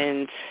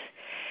 And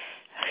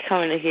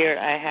coming to here,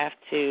 I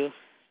did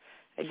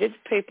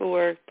the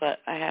paperwork, but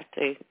I have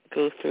to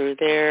go through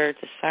there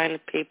to sign the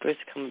papers,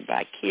 coming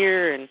back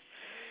here,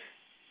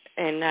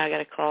 and now I got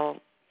to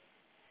call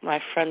my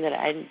friend that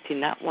I do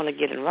not want to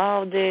get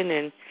involved in,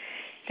 and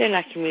they're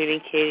not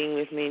communicating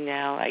with me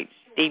now.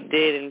 They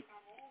did, and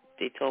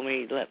they told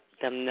me to let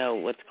them know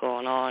what's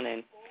going on,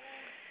 and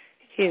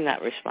he's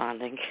not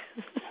responding.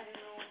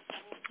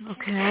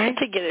 Okay.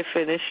 To get it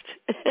finished,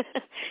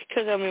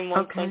 because I'm in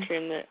one country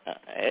and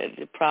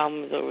the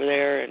problem is over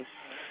there, and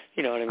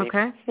you know what I mean.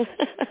 Okay.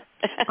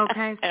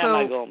 Okay. And I'm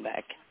not going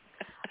back.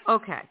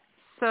 Okay.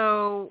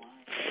 So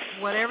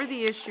whatever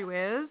the issue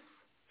is,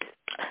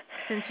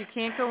 since you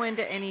can't go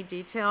into any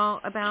detail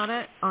about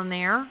it on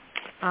there,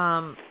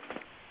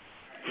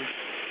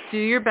 do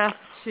your best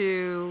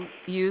to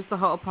use the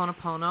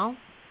Ho'oponopono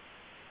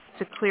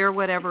to clear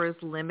whatever is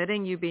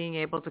limiting you being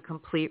able to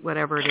complete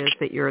whatever it is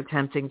that you're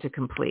attempting to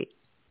complete.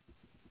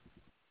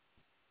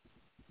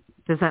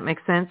 Does that make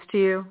sense to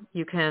you?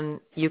 You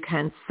can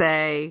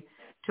say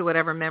to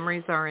whatever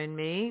memories are in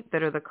me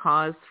that are the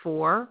cause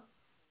for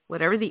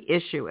whatever the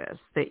issue is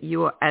that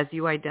you, as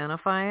you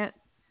identify it,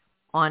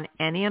 on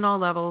any and all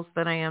levels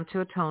that I am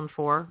to atone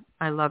for,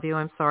 I love you,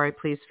 I'm sorry,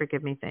 please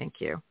forgive me, thank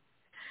you.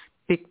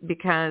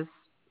 Because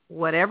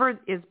whatever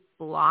is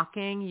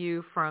blocking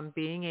you from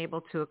being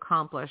able to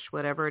accomplish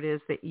whatever it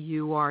is that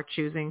you are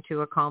choosing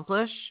to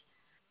accomplish,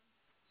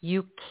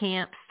 you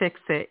can't fix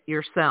it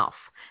yourself.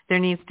 There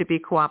needs to be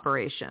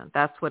cooperation.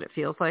 That's what it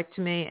feels like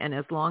to me. And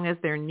as long as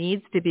there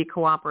needs to be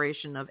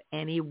cooperation of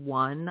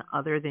anyone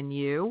other than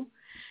you,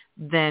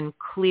 then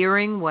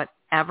clearing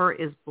whatever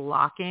is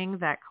blocking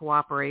that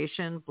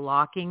cooperation,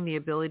 blocking the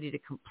ability to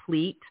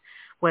complete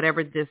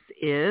whatever this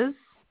is,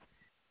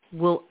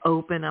 will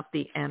open up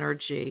the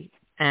energy,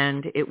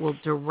 and it will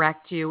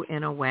direct you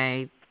in a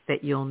way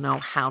that you'll know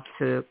how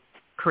to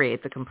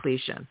create the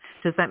completion.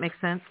 Does that make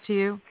sense to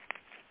you?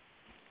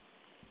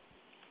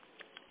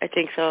 I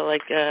think so.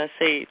 Like,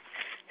 say,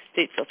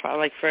 state the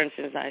problem. Like, for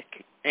instance, I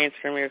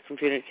answering your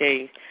computer,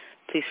 saying,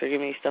 please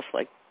forgive me,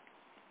 something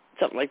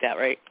like that,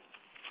 right?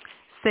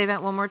 Say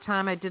that one more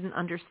time. I didn't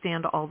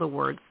understand all the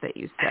words that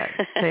you said.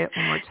 Say it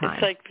one more time.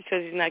 It's like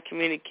because you're not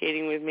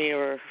communicating with me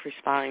or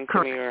responding to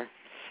Correct. me or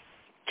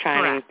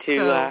trying Correct.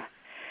 to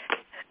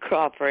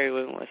cooperate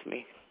with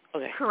me.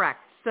 Okay. Correct.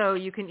 So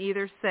you can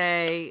either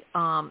say,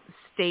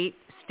 state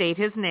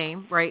his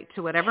name, right,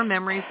 to whatever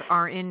memories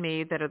are in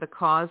me that are the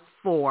cause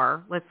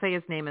for, let's say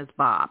his name is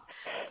Bob,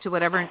 to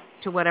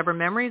whatever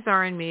memories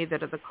are in me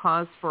that are the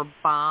cause for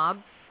Bob's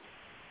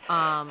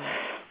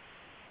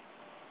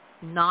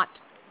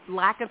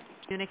lack of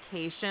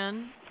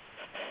communication,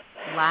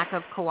 lack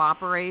of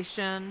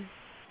cooperation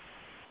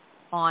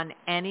on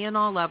any and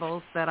all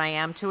levels that I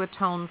am to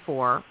atone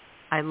for.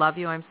 I love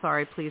you, I'm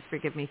sorry, please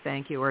forgive me,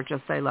 thank you, or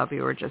just I love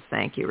you, or just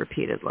thank you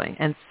repeatedly.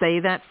 And say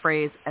that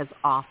phrase as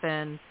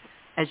often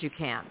as you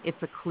can. It's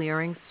a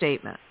clearing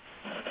statement,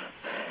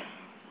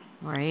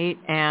 right?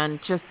 And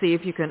just see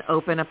if you can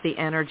open up the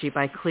energy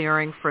by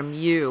clearing from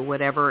you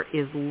whatever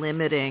is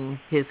limiting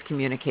his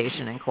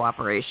communication and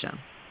cooperation.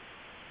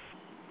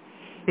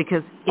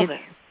 Because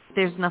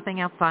there's nothing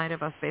outside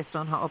of us based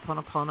on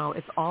Ho'oponopono.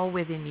 It's all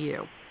within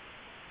you.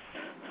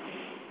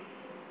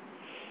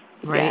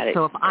 Right?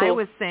 So if I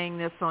was saying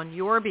this on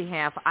your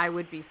behalf, I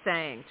would be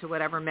saying to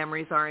whatever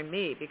memories are in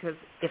me, because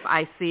if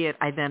I see it,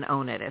 I then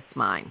own it. It's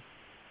mine.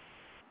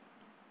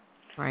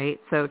 Right?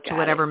 So to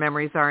whatever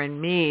memories are in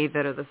me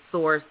that are the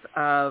source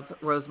of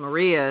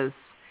Rosemaria's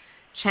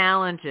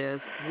challenges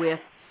with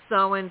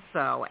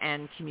so-and-so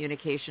and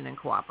communication and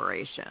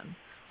cooperation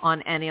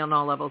on any and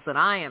all levels that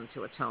I am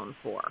to atone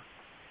for.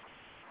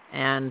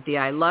 And the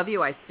I love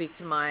you, I speak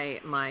to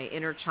my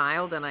inner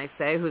child and I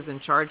say, who's in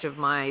charge of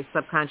my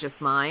subconscious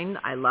mind,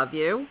 I love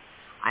you.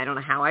 I don't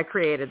know how I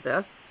created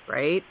this,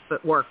 right?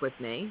 But work with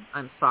me.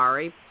 I'm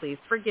sorry. Please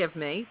forgive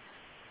me.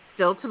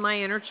 Still to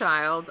my inner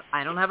child,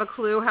 I don't have a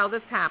clue how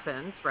this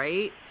happens,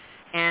 right?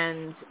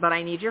 But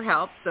I need your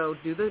help. So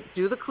do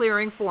the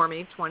clearing for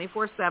me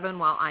 24/7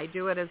 while I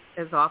do it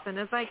as often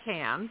as I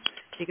can,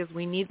 because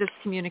we need this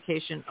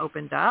communication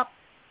opened up.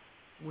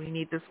 We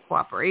need this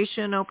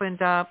cooperation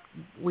opened up.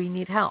 We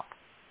need help.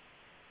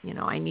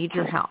 I need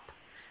your help.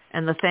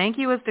 And the thank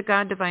you is to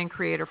God, Divine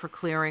Creator, for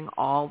clearing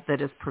all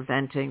that is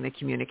preventing the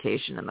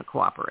communication and the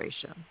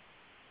cooperation.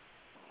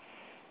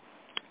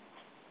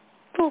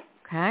 Cool.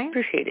 Okay?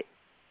 Appreciate it.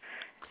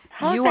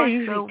 You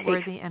are so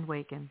worthy and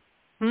waken.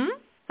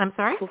 I'm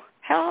sorry? Cool.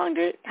 How long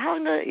do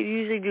you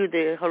usually do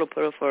the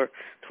Ho'oponopono for?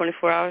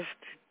 24 hours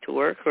to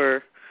work,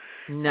 or?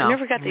 No, I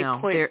never got the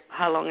point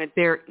how long it...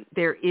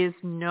 There is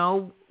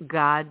no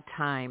God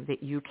time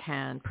that you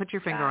can put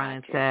your finger on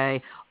and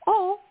say,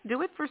 oh,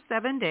 do it for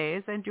 7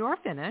 days and you're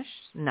finished.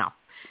 No.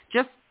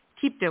 Just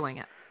keep doing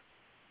it.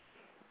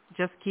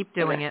 Just keep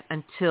doing it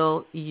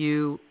until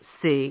you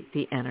see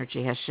the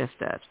energy has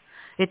shifted.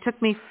 It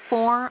took me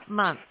 4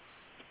 months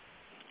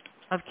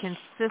of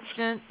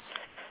consistent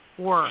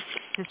work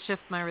to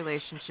shift my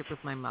relationship with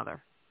my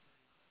mother.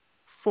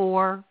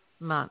 4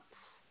 months.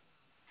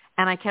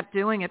 And I kept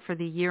doing it for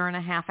the 1.5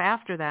 years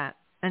after that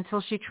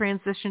until she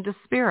transitioned to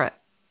spirit,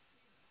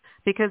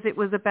 because it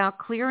was about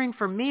clearing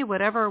for me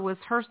whatever was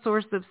her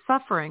source of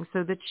suffering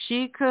so that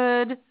she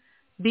could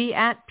be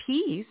at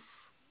peace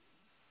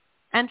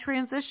and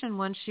transition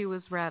when she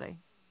was ready.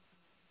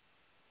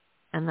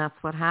 And that's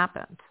what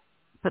happened.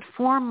 But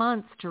 4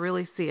 months to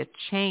really see a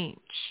change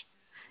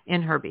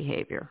in her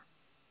behavior.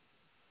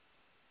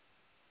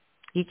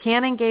 You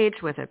can't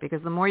engage with it,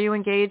 because the more you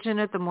engage in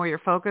it, the more you're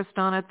focused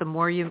on it, the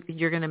more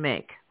you're going to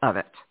make of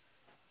it.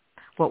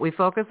 What we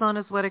focus on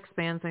is what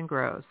expands and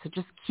grows. So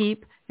just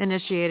keep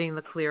initiating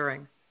the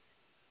clearing.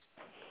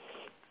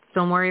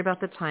 Don't worry about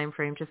the time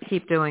frame. Just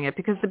keep doing it,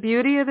 because the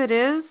beauty of it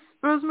is,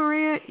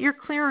 Rosemaria, you're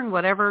clearing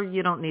whatever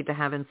you don't need to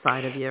have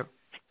inside of you.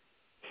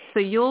 So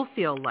you'll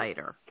feel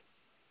lighter.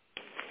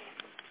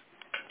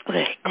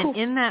 Okay, cool. And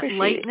in that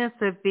lightness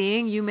of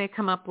being, you may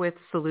come up with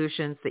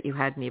solutions that you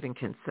hadn't even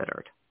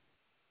considered.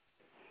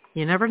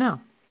 You never know.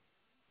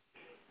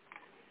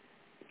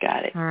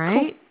 Got it. All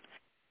right? Cool.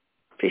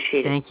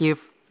 Appreciate it. Thank you.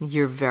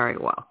 You're very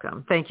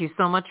welcome. Thank you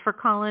so much for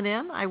calling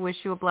in. I wish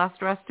you a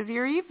blessed rest of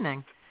your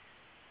evening.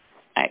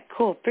 All right,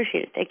 cool.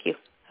 Appreciate it. Thank you.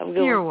 Have a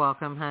good You're one.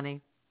 welcome,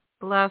 honey.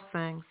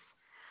 Blessings.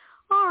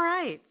 All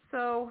right,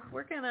 so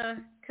we're going to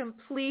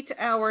complete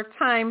our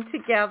time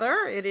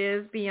together. It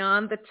is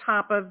beyond the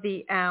top of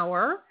the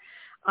hour.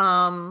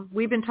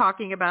 We've been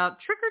talking about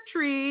trick or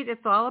treat.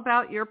 It's all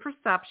about your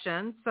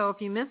perception. So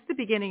if you missed the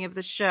beginning of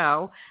the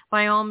show,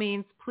 by all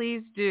means,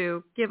 please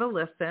do give a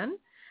listen.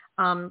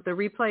 The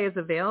replay is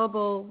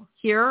available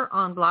here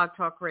on Blog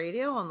Talk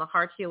Radio on the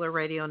Heart Healer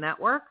Radio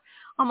Network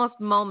almost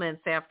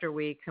moments after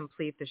we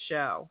complete the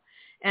show.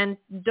 And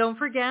don't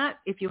forget,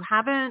 if you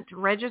haven't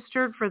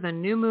registered for the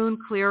New Moon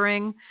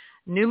clearing,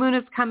 New Moon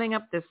is coming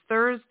up this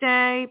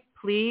Thursday.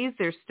 Please,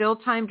 there's still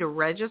time to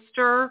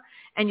register,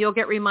 and you'll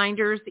get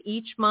reminders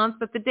each month,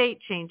 but the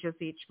date changes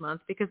each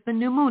month because the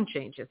new moon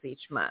changes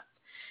each month.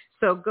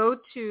 So go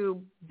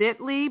to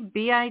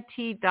bit.ly/New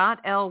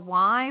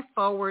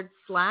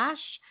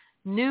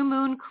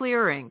Moon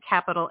Clearing,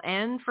 capital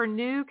N for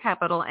new,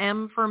 capital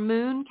M for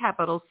moon,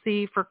 capital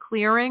C for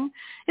clearing.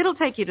 It'll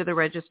take you to the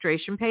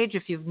registration page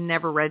if you've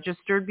never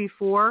registered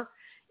before.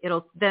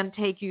 It'll then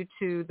take you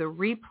to the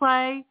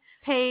replay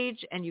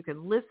page, and you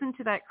can listen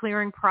to that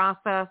clearing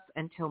process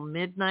until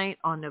midnight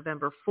on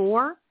November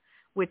 4,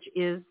 which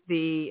is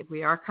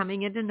we are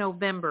coming into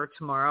November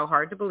tomorrow,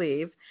 hard to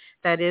believe.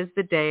 That is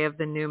the day of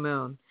the new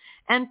moon.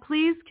 And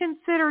please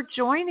consider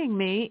joining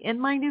me in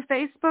my new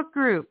Facebook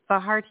group, the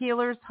Heart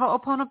Healers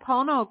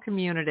Ho'oponopono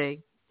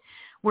community.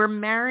 We're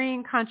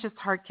marrying conscious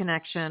heart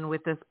connection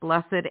with this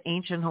blessed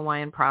ancient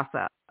Hawaiian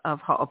process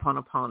of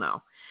Ho'oponopono.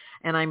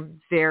 And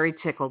I'm very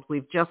tickled.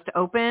 We've just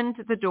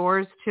opened the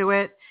doors to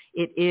it.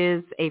 It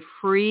is a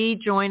free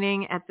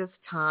joining at this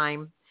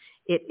time.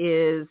 It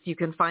is, you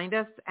can find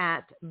us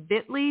at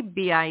bit.ly,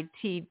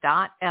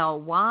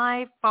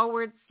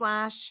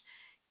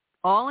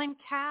 all in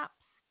caps,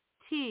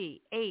 THHHC.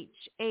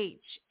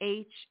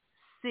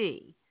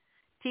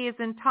 T as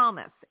in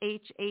Thomas,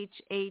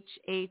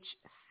 HHHHC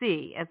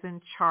as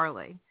in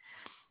Charlie.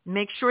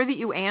 Make sure that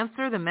you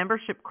answer the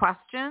membership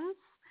questions,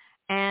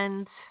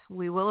 and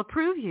we will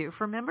approve you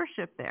for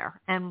membership there,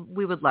 and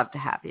we would love to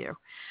have you.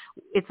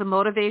 It's a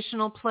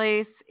motivational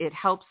place. It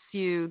helps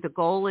you. The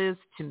goal is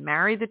to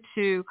marry the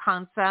two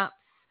concepts,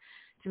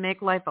 to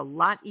make life a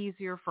lot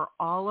easier for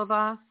all of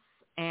us,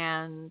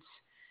 and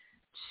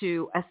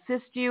to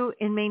assist you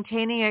in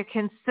maintaining a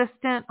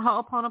consistent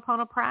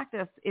Ho'oponopono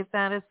practice if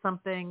that is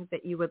something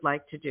that you would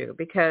like to do.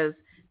 Because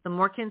the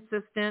more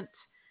consistent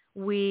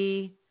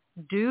we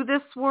do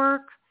this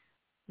work,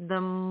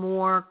 the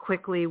more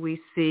quickly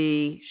we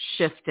see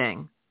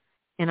shifting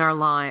in our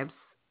lives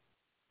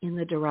in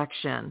the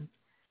direction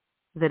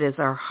that is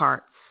our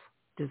heart's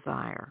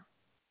desire.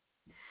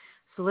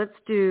 So let's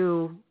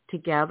do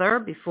together,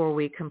 before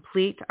we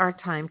complete our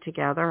time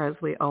together, as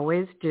we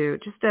always do,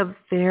 just a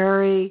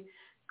very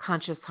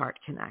conscious heart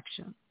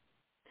connection.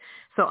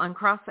 So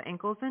uncross the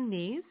ankles and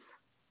knees,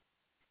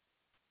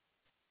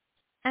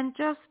 and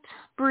just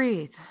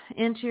breathe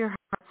into your heart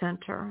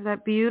center,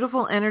 that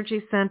beautiful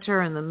energy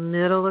center in the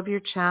middle of your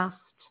chest.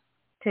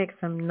 Take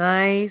some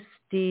nice,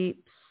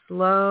 deep,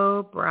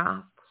 slow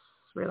breaths.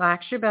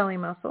 Relax your belly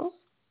muscles.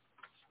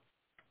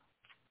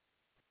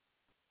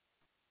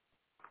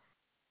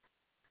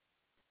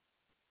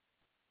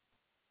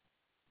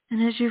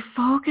 And as you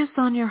focus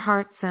on your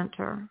heart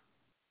center,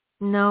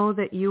 know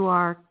that you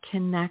are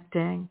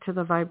connecting to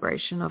the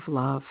vibration of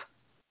love.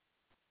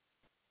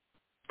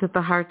 That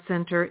the heart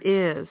center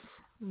is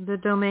the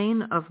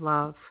domain of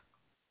love.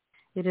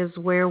 It is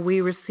where we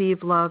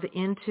receive love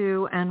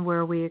into and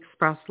where we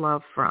express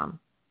love from.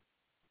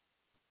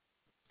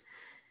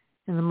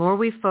 And the more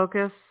we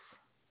focus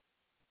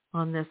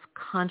on this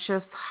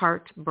conscious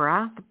heart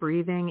breath,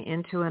 breathing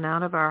into and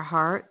out of our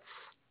hearts,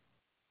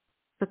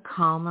 the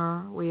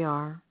calmer we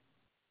are,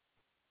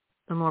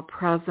 the more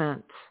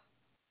present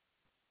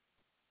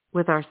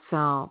with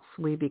ourselves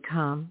we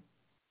become.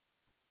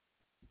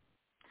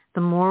 The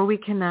more we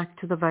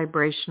connect to the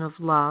vibration of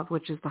love,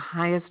 which is the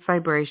highest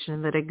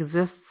vibration that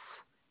exists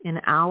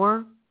in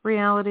our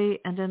reality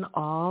and in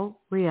all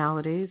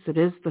realities. It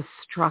is the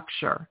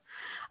structure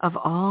of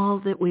all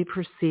that we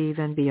perceive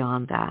and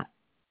beyond that.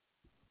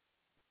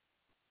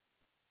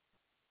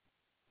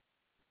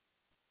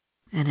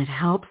 And it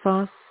helps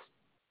us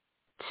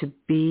to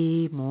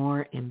be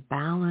more in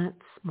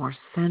balance, more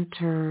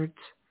centered,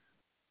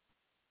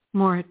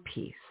 more at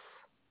peace.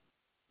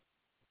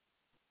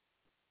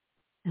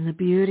 And the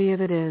beauty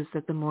of it is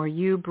that the more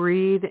you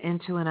breathe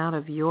into and out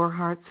of your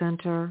heart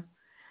center,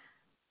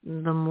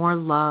 the more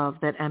love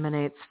that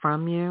emanates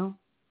from you,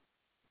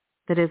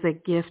 that is a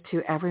gift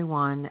to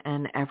everyone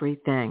and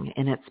everything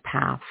in its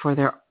path, for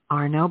there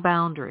are no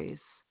boundaries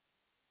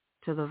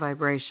to the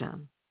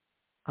vibration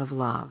of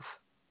love.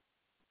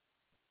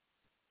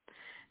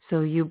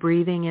 So you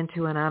breathing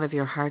into and out of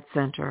your heart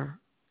center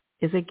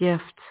is a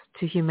gift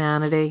to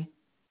humanity,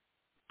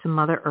 to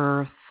Mother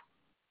Earth,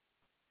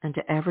 and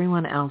to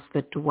everyone else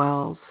that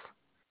dwells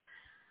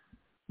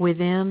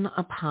within,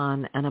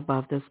 upon, and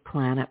above this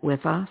planet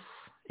with us,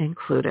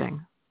 including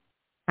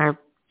our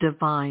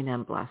divine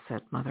and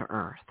blessed Mother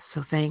Earth.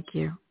 So thank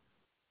you.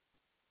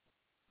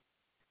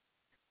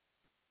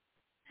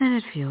 And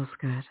it feels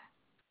good.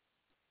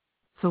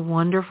 It's a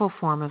wonderful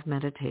form of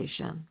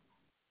meditation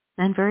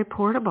and very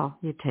portable.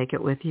 You take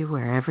it with you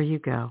wherever you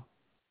go.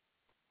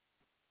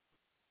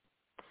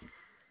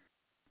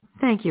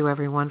 Thank you,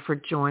 everyone, for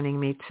joining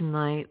me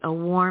tonight. A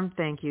warm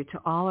thank you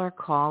to all our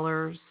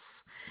callers.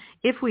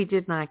 If we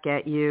did not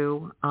get to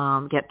you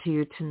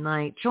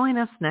tonight, join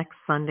us next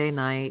Sunday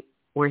night.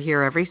 We're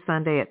here every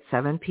Sunday at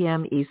 7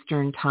 p.m.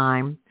 Eastern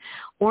Time.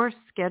 Or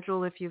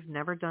schedule if you've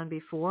never done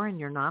before and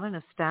you're not an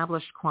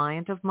established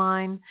client of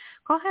mine,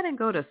 go ahead and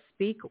go to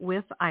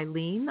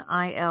speakwithilene,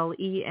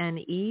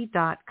 ILENE.com,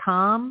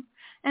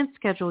 and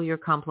schedule your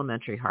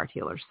complimentary Heart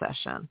Healer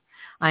session.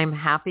 I'm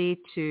happy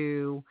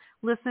to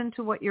listen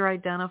to what you're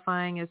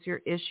identifying as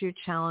your issue,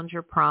 challenge,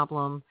 or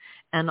problem,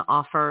 and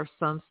offer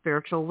some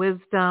spiritual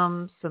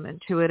wisdom, some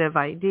intuitive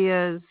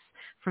ideas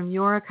from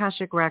your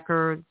Akashic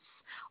records,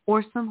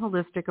 or some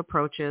holistic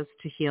approaches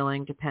to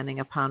healing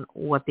depending upon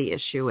what the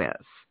issue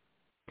is.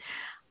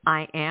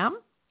 I am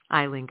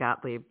Ilene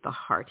Gottlieb, the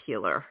Heart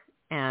Healer,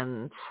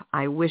 and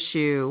I wish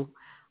you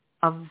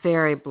a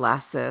very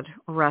blessed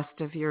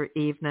rest of your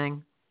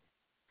evening.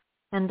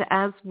 And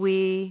as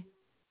we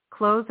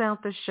close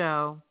out the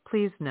show,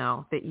 please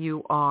know that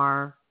you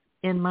are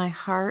in my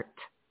heart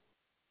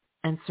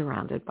and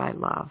surrounded by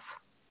love.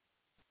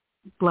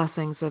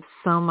 Blessings of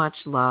so much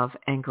love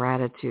and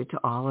gratitude to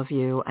all of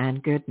you,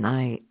 and good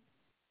night.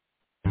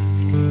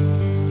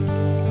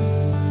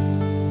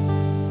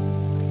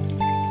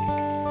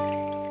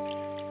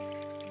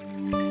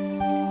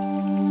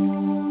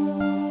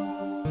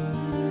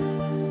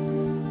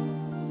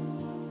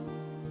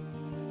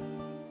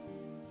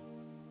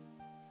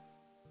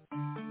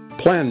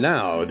 Plan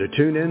now to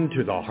tune in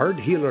to the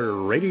Heart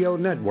Healer Radio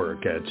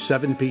Network at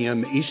 7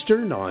 p.m.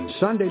 Eastern on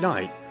Sunday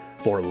night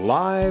for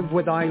Live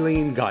with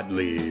Ilene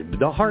Gottlieb,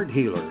 the Heart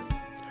Healer.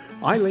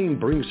 Ilene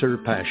brings her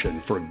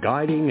passion for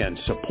guiding and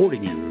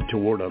supporting you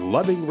toward a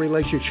loving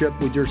relationship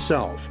with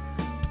yourself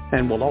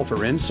and will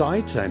offer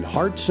insights and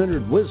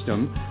heart-centered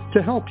wisdom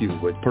to help you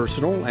with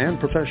personal and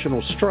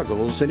professional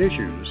struggles and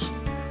issues.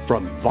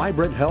 From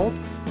vibrant health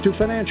to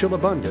financial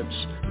abundance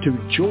to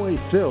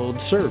joy-filled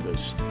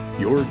service,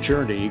 your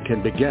journey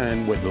can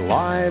begin with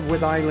Live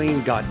with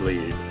Ilene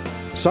Gottlieb,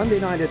 Sunday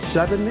night at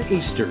 7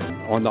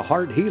 Eastern on the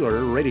Heart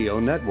Healer Radio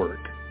Network.